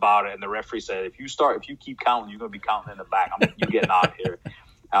obnoxious about it. And the referee said, if you keep counting, you're going to be counting in the back. You're getting out of here.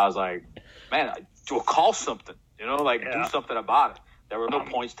 I was like, man, call something, do something about it. There were no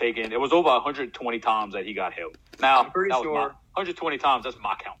points taken. It was over 120 times that he got held. Now, I'm pretty sure 120 times, that's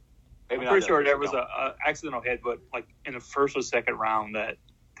my count. I'm pretty sure there was a accidental headbutt like in the first or second round that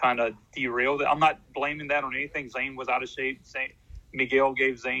kind of derailed it. I'm not blaming that on anything. Zane was out of shape. Miguel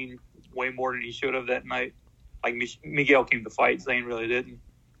gave Zane way more than he should have that night. Like Miguel came to fight, Zane really didn't.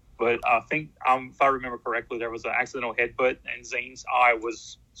 But I think, if I remember correctly, there was an accidental headbutt, and Zane's eye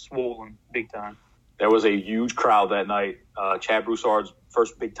was swollen big time. There was a huge crowd that night. Chad Broussard's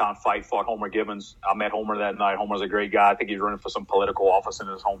first big-time fight, fought Homer Gibbons. I met Homer that night. Homer's a great guy. I think he's running for some political office in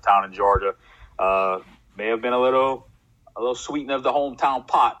his hometown in Georgia. May have been a little sweetening of the hometown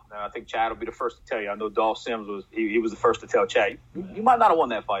pot. I think Chad will be the first to tell you. I know Dolph Sims was the first to tell Chad, you might not have won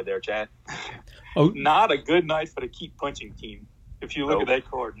that fight there, Chad. Oh, not a good night for the Keep Punching team. If you look at that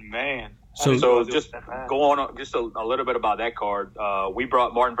card, man. So just go on just a little bit about that card. We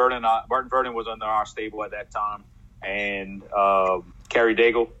brought Martin Vernon. Martin Vernon was under our stable at that time, and Kerry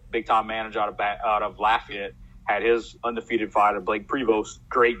Daigle, big time manager out of Lafayette, had his undefeated fighter Blake Prevost.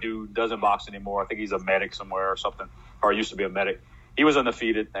 Great dude, doesn't box anymore. I think he's a medic somewhere or something, or used to be a medic. He was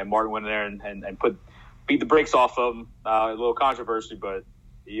undefeated, and Martin went in there and beat the brakes off of him. A little controversy, but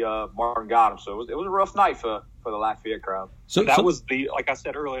Martin got him. So it was a rough night for the Lafayette crowd. So that was like I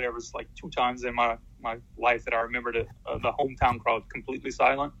said earlier, there was like 2 times in my life that I remember the hometown crowd completely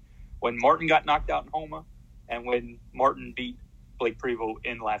silent. When Martin got knocked out in Houma, and when Martin beat Blake Prevost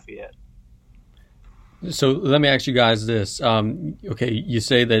in Lafayette. So let me ask you guys this. Okay, you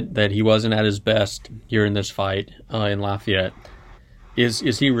say that he wasn't at his best here in this fight in Lafayette.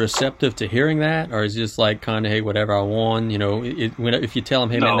 Is he receptive to hearing that, or is he just like kind of, hey, whatever, I won? If you tell him,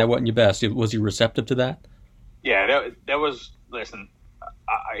 hey, man, that wasn't your best, was he receptive to that? Yeah, that was. Listen,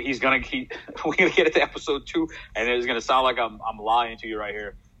 he's gonna keep. We're gonna get into episode 2, and it's gonna sound like I'm lying to you right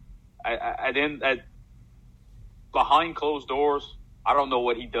here. Behind closed doors, I don't know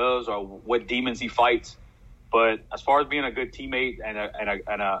what he does or what demons he fights, but as far as being a good teammate and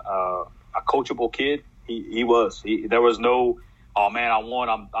a coachable kid, he was. There was no, oh man, I won.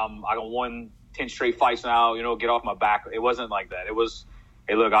 I won 10 straight fights now. Get off my back. It wasn't like that. It was,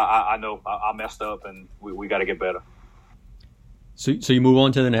 hey, look, I know I messed up, and we got to get better. So you move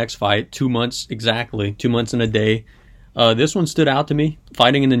on to the next fight. 2 months exactly. 2 months and a day. This one stood out to me.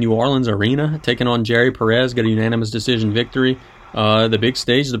 Fighting in the New Orleans arena, taking on Jerry Perez, got a unanimous decision victory. The big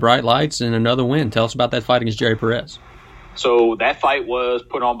stage, the bright lights, and another win. Tell us about that fight against Jerry Perez. So that fight was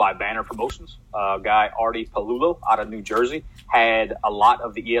put on by Banner Promotions. Guy Artie Palulo out of New Jersey had a lot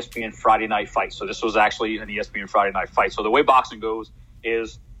of the ESPN Friday night fights. So this was actually an ESPN Friday night fight. So the way boxing goes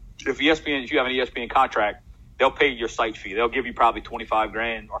is if you have an ESPN contract, they'll pay your site fee. They'll give you probably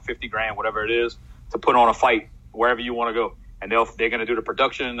 $25,000 or $50,000, whatever it is, to put on a fight wherever you want to go. And they're going to do the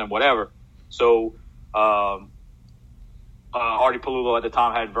production and whatever. So Artie Palulo at the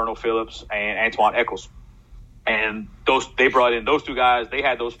time had Verno Phillips and Antoine Eccles. And they brought in those 2 guys. They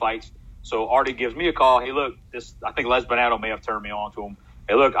had those fights. So Artie gives me a call. Hey, look, I think Les Bonato may have turned me on to him.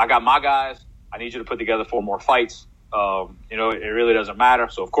 Hey, look, I got my guys. I need you to put together 4 more fights. It really doesn't matter.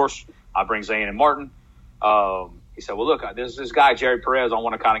 So, of course, I bring Zane and Martin. He said, well, look, there's this guy, Jerry Perez, I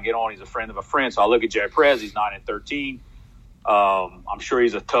want to kind of get on. He's a friend of a friend. So I look at Jerry Perez. He's 9-13. I'm sure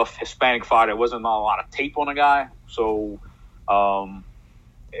he's a tough Hispanic fighter. There wasn't a lot of tape on the guy. So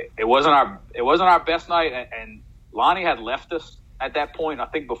it wasn't our best night. And Lonnie had left us at that point, I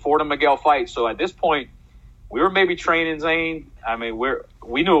think, before the Miguel fight. So at this point, we were maybe training Zane. I mean,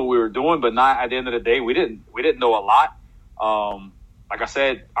 we knew what we were doing, but not at the end of the day. We didn't know a lot. like I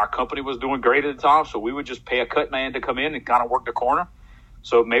said, our company was doing great at the time, so we would just pay a cut man to come in and kind of work the corner.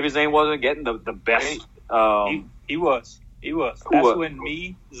 So maybe Zane wasn't getting the best. He was. That's when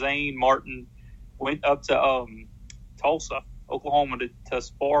me, Zane, Martin went up to Tulsa, Oklahoma to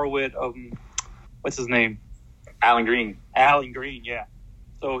spar with what's his name? Alan Green, yeah.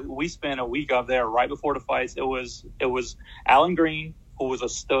 So we spent a week up there right before the fights. It was Alan Green, who was a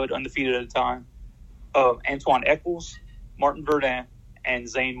stud, undefeated at the time, Antoine Eccles, Martin Verdun, and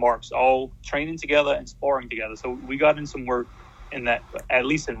Zane Marks, all training together and sparring together. So we got in some work in that, at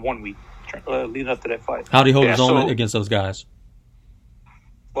least in 1 week, leading up to that fight. How did he hold his own against those guys?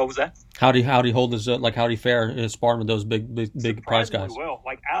 What was that? How did he hold his how did he fare his sparring with those big prize guys? Well,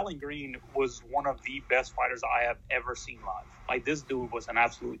 like Alan Green was one of the best fighters I have ever seen live. Like this dude was an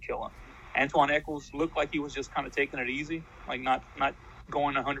absolute killer. Antoine Eccles looked like he was just kind of taking it easy, like not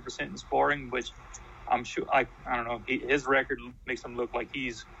going 100% in sparring, which I'm sure, I don't know, his record makes him look like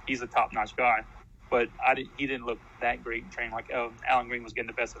he's a top-notch guy. But he didn't look that great in training. Like Alan Green was getting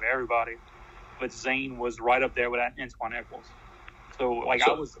the best of everybody. But Zane was right up there with Antoine Eccles. So I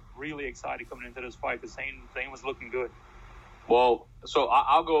was really excited coming into this fight because Zane was looking good. Well, so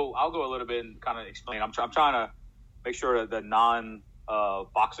I'll go a little bit and kind of explain. I'm trying to make sure that the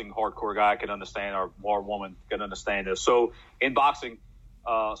non-boxing hardcore guy can understand, or woman can understand this. So in boxing,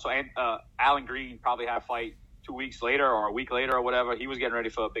 Alan Green probably had a fight 2 weeks later or a week later or whatever. He was getting ready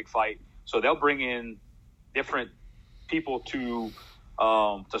for a big fight. So they'll bring in different people to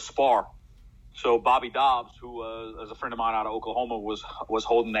spar. So Bobby Dobbs, who is a friend of mine out of Oklahoma, was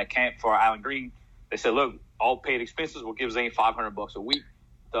holding that camp for Alan Green. They said, look, all paid expenses, we'll give Zane $500 a week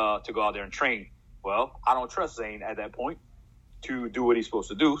to go out there and train. Well, I don't trust Zane at that point to do what he's supposed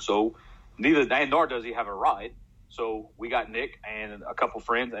to do. So neither nor does he have a ride. So we got Nick and a couple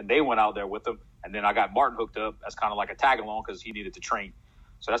friends, and they went out there with him. And then I got Martin hooked up as kind of like a tag along because he needed to train.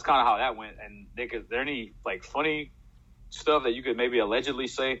 So that's kind of how that went. And Nick, is there any funny stuff that you could maybe allegedly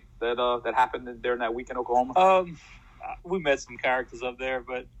say that happened during that week in Oklahoma? We met some characters up there,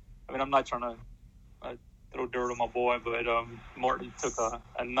 but I mean, I'm not trying to throw dirt on my boy, but Martin took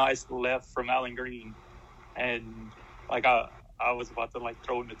a nice left from Alan Green, and I was about to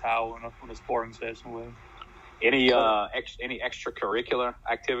throw in the towel on a sparring session with him. Any extracurricular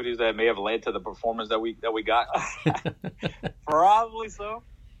activities that may have led to the performance that we got? Probably so.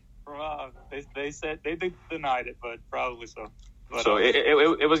 They said they denied it, but probably so. But, so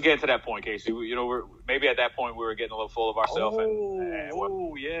it was getting to that point, Casey. We're maybe at that point we were getting a little full of ourselves.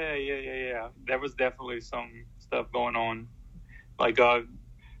 Yeah. There was definitely some stuff going on,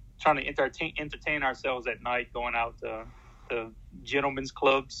 trying to entertain ourselves at night, going out to gentlemen's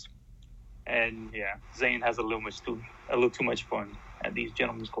clubs, and Zane has a little too much fun at these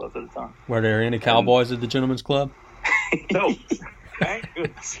gentlemen's clubs at the time. Were there any cowboys at the gentlemen's club? No. Thank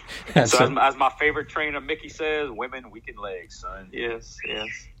goodness. So as my favorite trainer Mickey says, women weaken legs, son. Yes.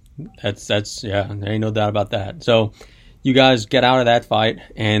 That's there ain't no doubt about that. So you guys get out of that fight,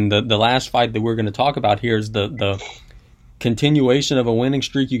 and the last fight that we're going to talk about here is the continuation of a winning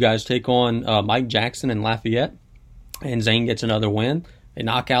streak. You guys take on Mike Jackson in Lafayette, and Zane gets another win, a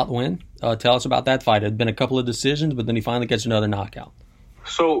knockout win. Tell us about that fight. It had been a couple of decisions, but then he finally gets another knockout.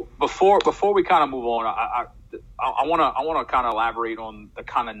 So before we kind of move on, I want to kind of elaborate on the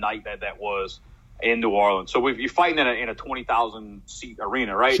kind of night that was in New Orleans. So you're fighting in a 20,000 seat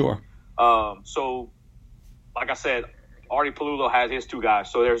arena, right? Sure. So like I said, Artie Palullo has his two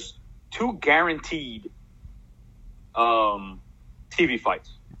guys. So there's two guaranteed TV fights.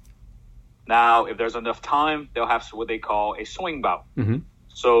 Now, if there's enough time, they'll have what they call a swing bout. Mm-hmm.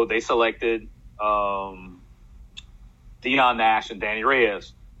 So they selected Dion Nash and Danny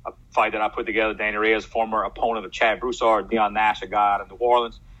Reyes, a fight that I put together. Danny Reyes, former opponent of Chad Broussard, Dion Nash, a guy out of New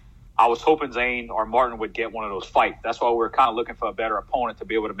Orleans. I was hoping Zane or Martin would get one of those fights. That's why we were kind of looking for a better opponent to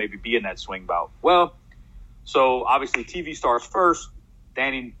be able to maybe be in that swing bout. Well, so obviously TV starts first.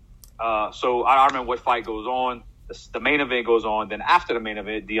 Danny, so I don't remember what fight goes on. The main event goes on. Then after the main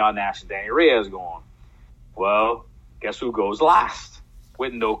event, Dion Nash and Danny Reyes go on. Well, guess who goes last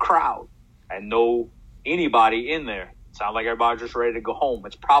with no crowd and no anybody in there? Sounds like everybody's just ready to go home.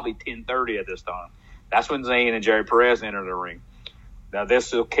 It's probably 10:30 at this time. That's when Zane and Jerry Perez enter the ring. Now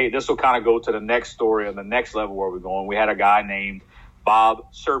this will kind of go to the next story and the next level where we're going. We had a guy named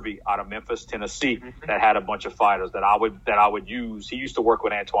Bob Serby out of Memphis, Tennessee, that had a bunch of fighters that I would use. He used to work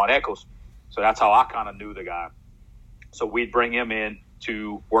with Antoine Eccles, so that's how I kind of knew the guy. So we'd bring him in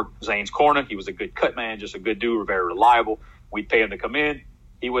to work Zane's corner. He was a good cut man, just a good dude, very reliable. We'd pay him to come in.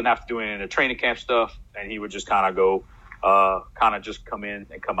 He wouldn't have to do any of the training camp stuff, and he would just kind of go, just come in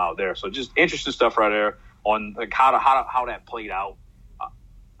and come out there. So just interesting stuff right there on how that played out.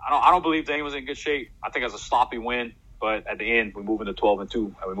 I don't believe Zane was in good shape. I think it was a sloppy win, but at the end, we move into 12-2,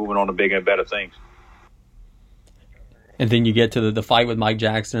 and we're moving on to bigger and better things. And then you get to the fight with Mike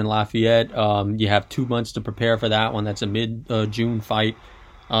Jackson and Lafayette. You have 2 months to prepare for that one. That's a mid-June fight.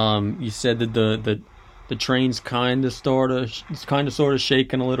 You said that the train's kind of sort of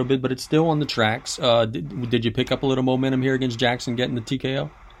shaking a little bit, but it's still on the tracks. Did you pick up a little momentum here against Jackson getting the TKO?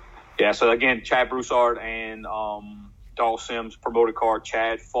 Yeah. So again, Chad Broussard and Darrell Sims promoted card.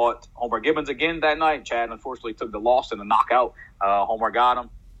 Chad fought Homer Gibbons again that night. Chad unfortunately took the loss in a knockout. Homer got him,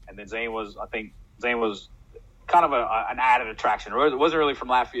 and then Zane was kind of an added attraction. It wasn't really from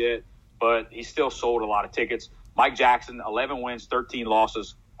Lafayette, but he still sold a lot of tickets. Mike Jackson, 11 wins, 13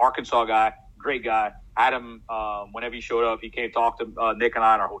 losses. Arkansas guy, great guy. Had him whenever he showed up. He came talk to Nick and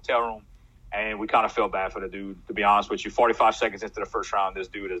I in our hotel room, and we kind of felt bad for the dude, to be honest with you. 45 seconds into the first round, this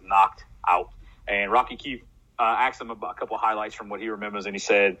dude is knocked out. And Rocky Keefe asked him about a couple of highlights from what he remembers, and he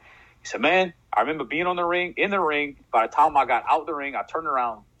said, man, I remember being in the ring. By the time I got out the ring, I turned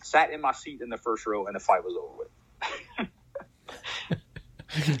around, sat in my seat in the first row, and the fight was over with.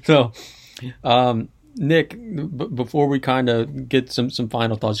 So, Nick, before we kind of get some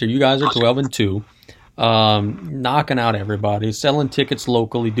final thoughts here, you guys are 12-2, knocking out everybody, selling tickets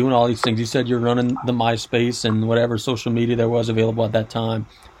locally, doing all these things. You said you're running the MySpace and whatever social media there was available at that time.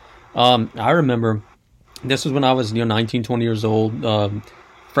 I remember this was when I was 19, 20 years old,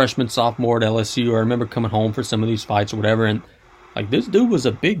 freshman, sophomore at LSU. I remember coming home for some of these fights or whatever, and like, this dude was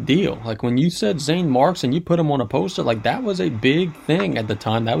a big deal. Like, when you said Zane Marks and you put him on a poster, like, that was a big thing at the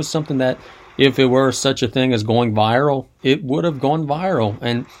time. That was something that, if it were such a thing as going viral, it would have gone viral.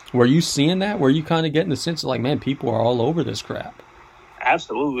 And were you seeing that? Were you kind of getting the sense of, like, man, people are all over this crap?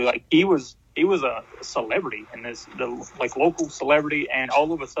 Absolutely. Like, he was a celebrity in this, local celebrity, and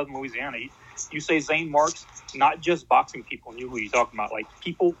all of a sudden, Louisiana. You say Zane Marks, not just boxing people knew who you're talking about. Like,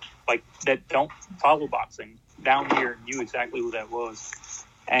 people like that don't follow boxing down here knew exactly who that was,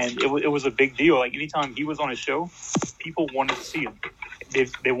 and it was a big deal. Like, anytime he was on a show, people wanted to see him.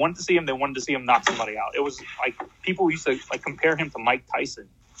 They wanted to see him. They wanted to see him knock somebody out. It was like people used to compare him to Mike Tyson.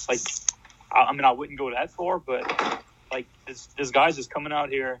 Like, I mean, I wouldn't go that far, but like this guy's just coming out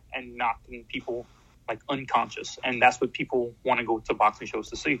here and knocking people unconscious, and that's what people want to go to boxing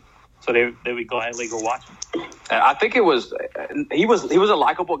shows to see. So they would gladly go watch him. I think he was a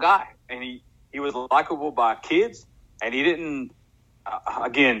likable guy, and he was likable by kids, and he didn't.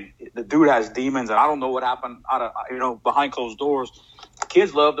 Again, the dude has demons, and I don't know what happened behind closed doors.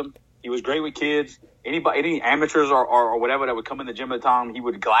 Kids loved him. He was great with kids. Any amateurs or whatever that would come in the gym at the time, he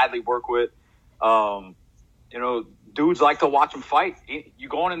would gladly work with. Dudes like to watch him fight. You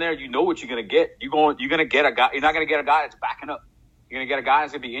going in there, you know what you're gonna get. You're gonna get a guy. You're not gonna get a guy that's backing up. You're gonna get a guy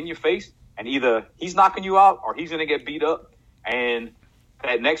that's gonna be in your face, and either he's knocking you out or he's gonna get beat up. And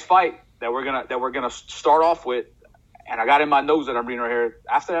that next fight that we're gonna start off with, and I got in my notes that I'm reading right here.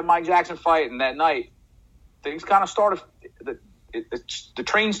 After that Mike Jackson fight and that night, things kind of started. The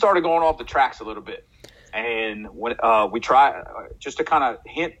train started going off the tracks a little bit, and when we tried just to kind of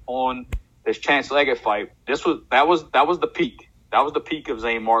hint on this Chance Leggett fight, that was the peak. That was the peak of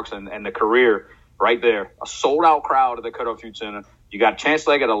Zane Marks and the career right there. A sold out crowd at the Cutoff Youth Center. You got Chance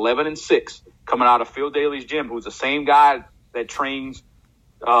Leggett 11-6 coming out of Phil Daly's gym, who's the same guy that trains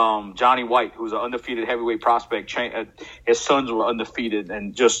Johnny White, who's an undefeated heavyweight prospect. His sons were undefeated,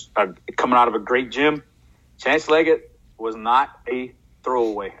 and just coming out of a great gym. Chance Leggett was not a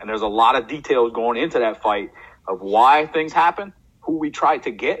throwaway, and there's a lot of details going into that fight of why things happened, who we tried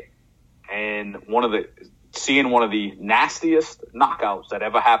to get, and seeing one of the nastiest knockouts that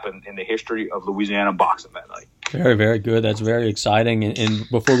ever happened in the history of Louisiana boxing that night. Very, very good. That's very exciting. And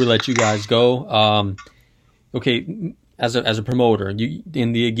before we let you guys go, okay, as a promoter, you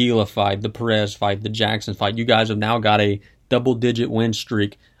in the Aguila fight, the Perez fight, the Jackson fight, you guys have now got a double-digit win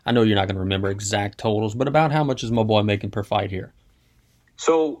streak. I know you're not going to remember exact totals, but about how much is my boy making per fight here?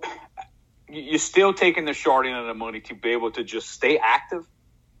 So you're still taking the short end of the money to be able to just stay active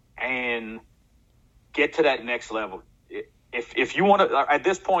and get to that next level. If you want to, at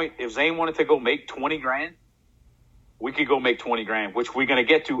this point, if Zane wanted to go make 20 grand, we could go make 20 grand, which we're going to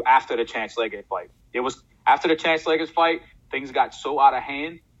get to after the Chance Leggett fight. It was after the Chance Leggett fight, things got so out of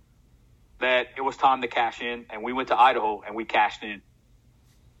hand that it was time to cash in, and we went to Idaho and we cashed in.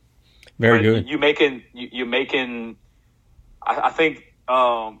 Very good. You're making, I think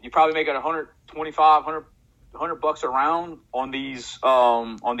you probably make it 125, 100 bucks a round on these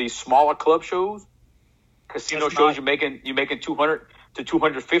smaller club shows. Casino shows you're making 200 to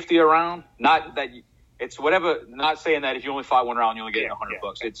 250 a round. Not that it's whatever. Not saying that if you only fight one round, you only get 100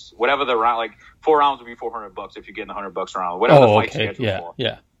 bucks. It's whatever the round. Like 4 rounds would be $400 if you're getting $100 a round. Whatever the fight schedule for.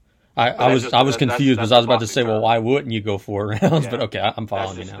 Yeah. I was confused because I was about to say, term. well, why wouldn't you go 4 rounds? But okay, I'm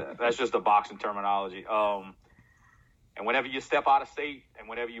following you now. That's just the boxing terminology. And whenever you step out of state and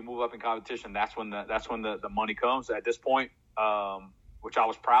whenever you move up in competition, that's when the money comes. At this point, which I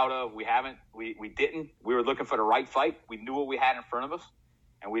was proud of, we didn't. We were looking for the right fight. We knew what we had in front of us,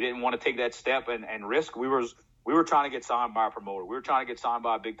 and we didn't want to take that step and risk. We were trying to get signed by a promoter. We were trying to get signed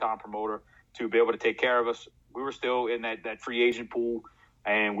by a big time promoter to be able to take care of us. We were still in that free agent pool,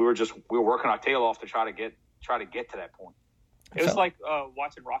 and we were working our tail off to try to get to that point. It was like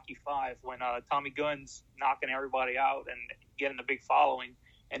watching Rocky V when Tommy Gunn's knocking everybody out and getting a big following,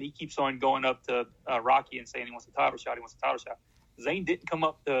 and he keeps on going up to Rocky and saying he wants a title shot. Zane didn't come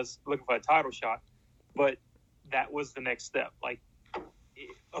up to us looking for a title shot, but that was the next step. Like,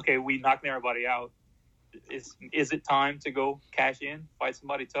 okay, we knocked everybody out. Is it time to go cash in, fight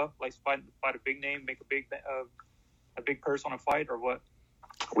somebody tough, like fight a big name, make a big purse on a fight, or what?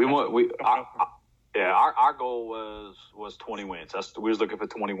 Our goal was 20 wins. We was looking for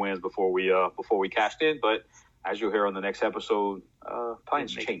 20 wins before we cashed in. But as you'll hear on the next episode,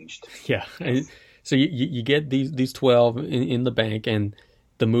 plans changed. Yeah. So you get these 12 in the bank, and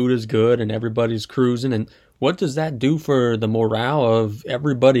the mood is good, and everybody's cruising. And what does that do for the morale of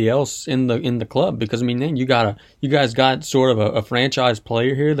everybody else in the club? Because I mean, then you guys got sort of a franchise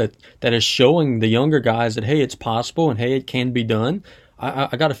player here that is showing the younger guys that, hey, it's possible, and hey, it can be done.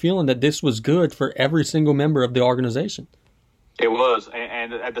 I got a feeling that this was good for every single member of the organization. It was,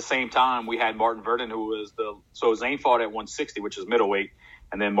 and at the same time, we had Martin Vernon, who was so Zane fought at 160, which is middleweight,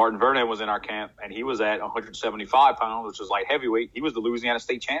 and then Martin Vernon was in our camp, and he was at 175 pounds, which was light heavyweight. He was the Louisiana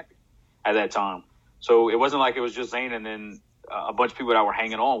State champion at that time. So it wasn't like it was just Zane and then a bunch of people that were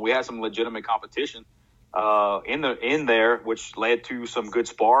hanging on. We had some legitimate competition in there, which led to some good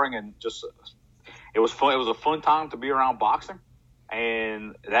sparring, and just it was fun. It was a fun time to be around boxing.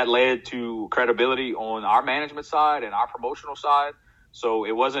 And that led to credibility on our management side and our promotional side. So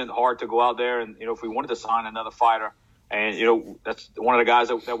it wasn't hard to go out there and, if we wanted to sign another fighter, and, that's one of the guys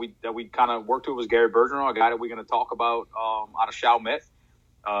that we kind of worked with was Gary Bergeron, a guy that we're going to talk about out of Chalmette.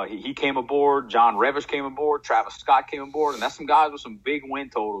 He came aboard. John Revish came aboard. Travis Scott came aboard. And that's some guys with some big win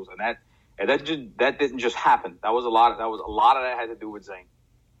totals. And that didn't just happen. That was a lot of that had to do with Zane.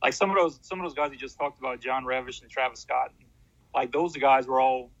 Like some of those guys you just talked about, John Revish and Travis Scott, like those guys were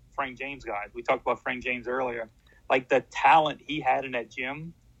all Frank James guys. We talked about Frank James earlier. Like the talent he had in that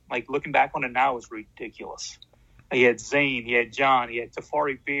gym, like looking back on it now, is ridiculous. He had Zane, he had John, he had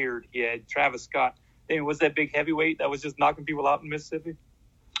Tafari Beard, he had Travis Scott. Then was that big heavyweight that was just knocking people out in Mississippi?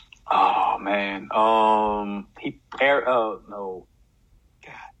 Oh man, no. God,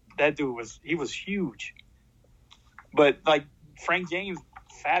 that dude was huge. But like Frank James,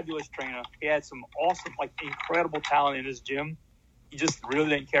 fabulous trainer. He had some awesome, like incredible talent in his gym. He just really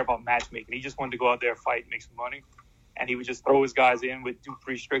didn't care about matchmaking. He just wanted to go out there, fight, make some money. And he would just throw his guys in with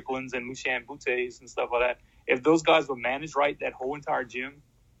Dupree Stricklands and Mushan Butes and stuff like that. If those guys were managed right, that whole entire gym,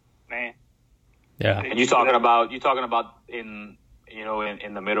 man. Yeah. And you're talking about in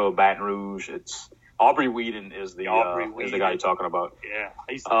the middle of Baton Rouge. It's Aubrey Whedon is the guy you're talking about. Yeah.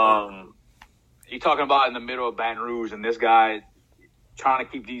 You're talking about in the middle of Baton Rouge, and this guy trying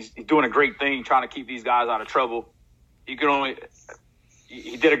to he's doing a great thing, trying to keep these guys out of trouble. He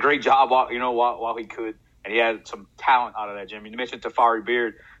did a great job while he could, and he had some talent out of that gym. You mentioned Tafari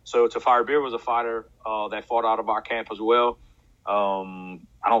Beard. So Tafari Beard was a fighter that fought out of our camp as well.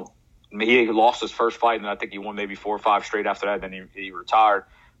 He lost his first fight, and I think he won maybe 4 or 5 straight after that. Then he retired.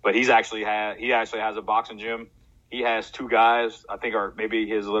 But he actually has a boxing gym. He has 2 guys, I think, or maybe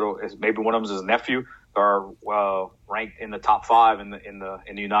maybe one of them is his nephew, are ranked in the top 5 in the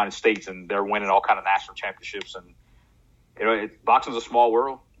United States, and they're winning all kind of national championships. And boxing's a small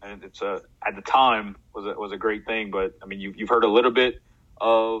world, and it's at the time was a great thing. But I mean, you've heard a little bit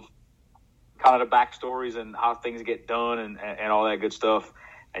of kind of the backstories and how things get done and all that good stuff,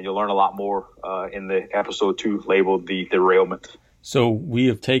 and you'll learn a lot more in the episode 2 labeled "The Derailment." So we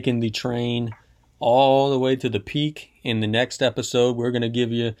have taken the train all the way to the peak. In the next episode, we're going to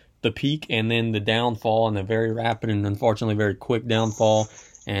give you the peak and then the downfall, and a very rapid and unfortunately very quick downfall.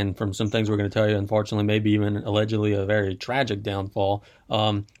 And from some things we're going to tell you, unfortunately, maybe even allegedly a very tragic downfall.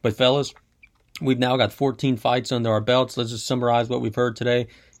 But fellas, we've now got 14 fights under our belts. Let's just summarize what we've heard today.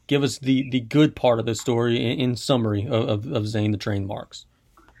 Give us the good part of the story in summary of Zane the Train Marks.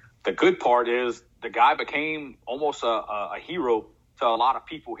 The good part is the guy became almost a hero to a lot of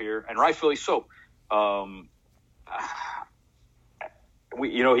people here, and rightfully so.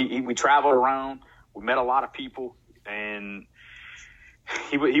 We traveled around, we met a lot of people, and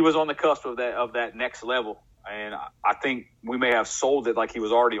he was on the cusp of that next level. and I think we may have sold it like he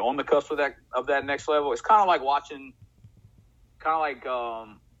was already on the cusp of that next level. It's kind of like watching, watching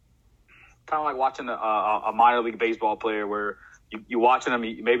a minor league baseball player where you watching him.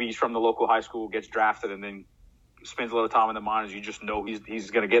 Maybe he's from the local high school, gets drafted, and then spends a little time in the minors. You just know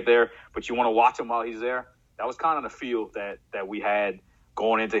he's going to get there, but you want to watch him while he's there. That was kind of the feel that we had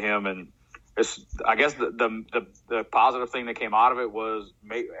going into him, and I guess the positive thing that came out of it was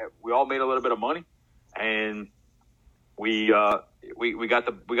we all made a little bit of money, and we got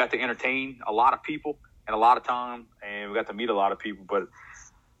to entertain a lot of people and a lot of time, and we got to meet a lot of people. But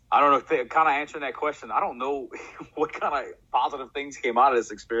I don't know if kind of answering that question, I don't know what kind of positive things came out of this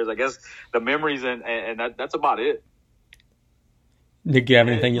experience. I guess the memories and that's about it. Nick, do you have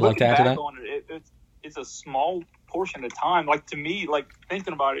anything you'd like to add to that? It's a small portion of time. Like, to me, like,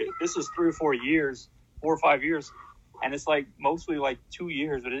 thinking about it, this is 3 or 4 years, 4 or 5 years, and it's like mostly like 2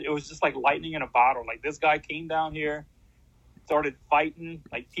 years, but it was just like lightning in a bottle. Like, this guy came down here, started fighting.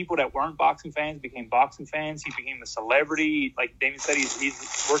 Like, people that weren't boxing fans became boxing fans. He became a celebrity. Like Damien said,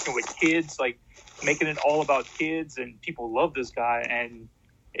 he's working with kids, like making it all about kids, and people love this guy. And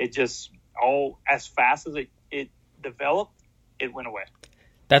it just all, as fast as it developed, it went away.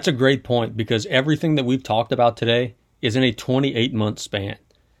 That's a great point, because everything that we've talked about today is in a 28-month span.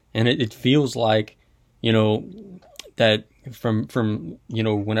 And it feels like, that from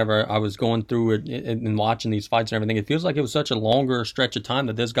whenever I was going through it and watching these fights and everything, it feels like it was such a longer stretch of time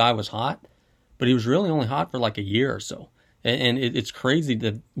that this guy was hot, but he was really only hot for like a year or so. And it's crazy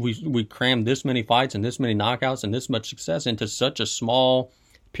that we crammed this many fights and this many knockouts and this much success into such a small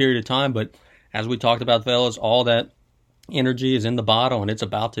period of time. But as we talked about, fellas, all that energy is in the bottle and it's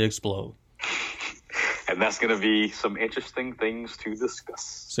about to explode. And that's going to be some interesting things to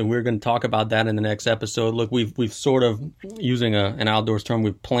discuss. So we're going to talk about that in the next episode. Look, we've sort of, using an outdoors term,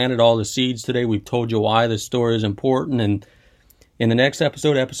 we've planted all the seeds today. We've told you why this story is important. And in the next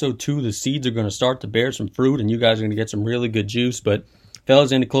episode, episode 2, the seeds are going to start to bear some fruit, and you guys are going to get some really good juice. But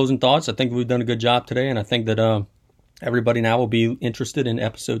fellas, any closing thoughts? I think we've done a good job today, and I think that everybody now will be interested in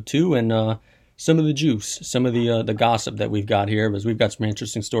episode 2 and some of the juice, some of the gossip that we've got here, because we've got some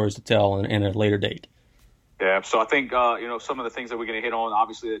interesting stories to tell in a later date. Yeah, so I think, some of the things that we're going to hit on,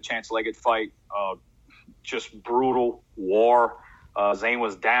 obviously the Chance Leggett fight, just brutal war. Zane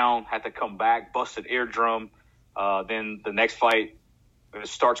was down, had to come back, busted eardrum. Then the next fight, it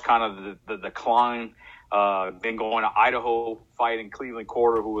starts kind of the decline. Then going to Idaho, fighting Cleveland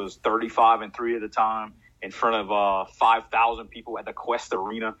Quarter, who was 35-3 at the time, in front of 5,000 people at the Quest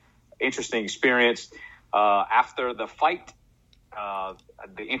Arena. Interesting experience. After the fight,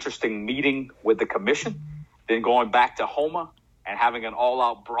 the interesting meeting with the commission. Then going back to Homa and having an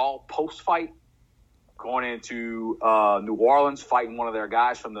all-out brawl post-fight. Going into New Orleans, fighting one of their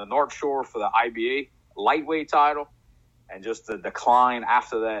guys from the North Shore for the IBA lightweight title. And just the decline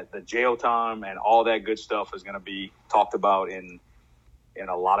after that, the jail time, and all that good stuff is going to be talked about in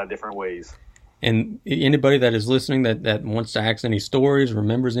a lot of different ways. And anybody that is listening that wants to ask any stories,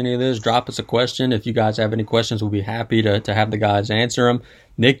 remembers any of this, drop us a question. If you guys have any questions, we'll be happy to have the guys answer them.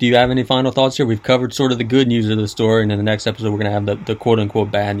 Nick, do you have any final thoughts here? We've covered sort of the good news of the story, and in the next episode, we're going to have the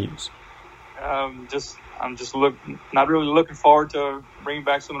quote-unquote bad news. I'm just not really looking forward to bringing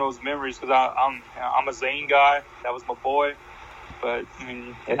back some of those memories, because I'm a Zane guy. That was my boy. But, I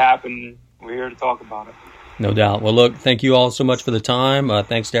mean, it happened. We're here to talk about it. No doubt. Well, look, thank you all so much for the time.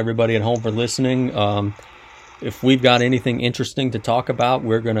 Thanks to everybody at home for listening. If we've got anything interesting to talk about,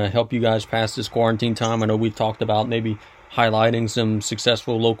 we're going to help you guys pass this quarantine time. I know we've talked about maybe highlighting some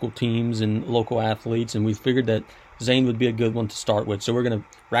successful local teams and local athletes, and we figured that Zane would be a good one to start with. So we're going to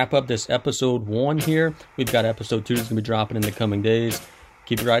wrap up this episode 1 here. We've got episode 2 that's going to be dropping in the coming days.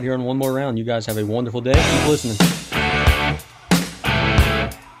 Keep it right here on One More Round. You guys have a wonderful day. Keep listening.